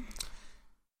 Mm-hmm.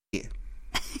 Yeah.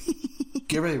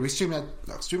 Get ready, we stream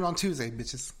on Tuesday,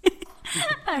 bitches.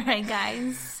 All right,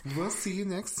 guys. We'll see you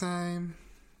next time.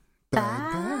 Bye.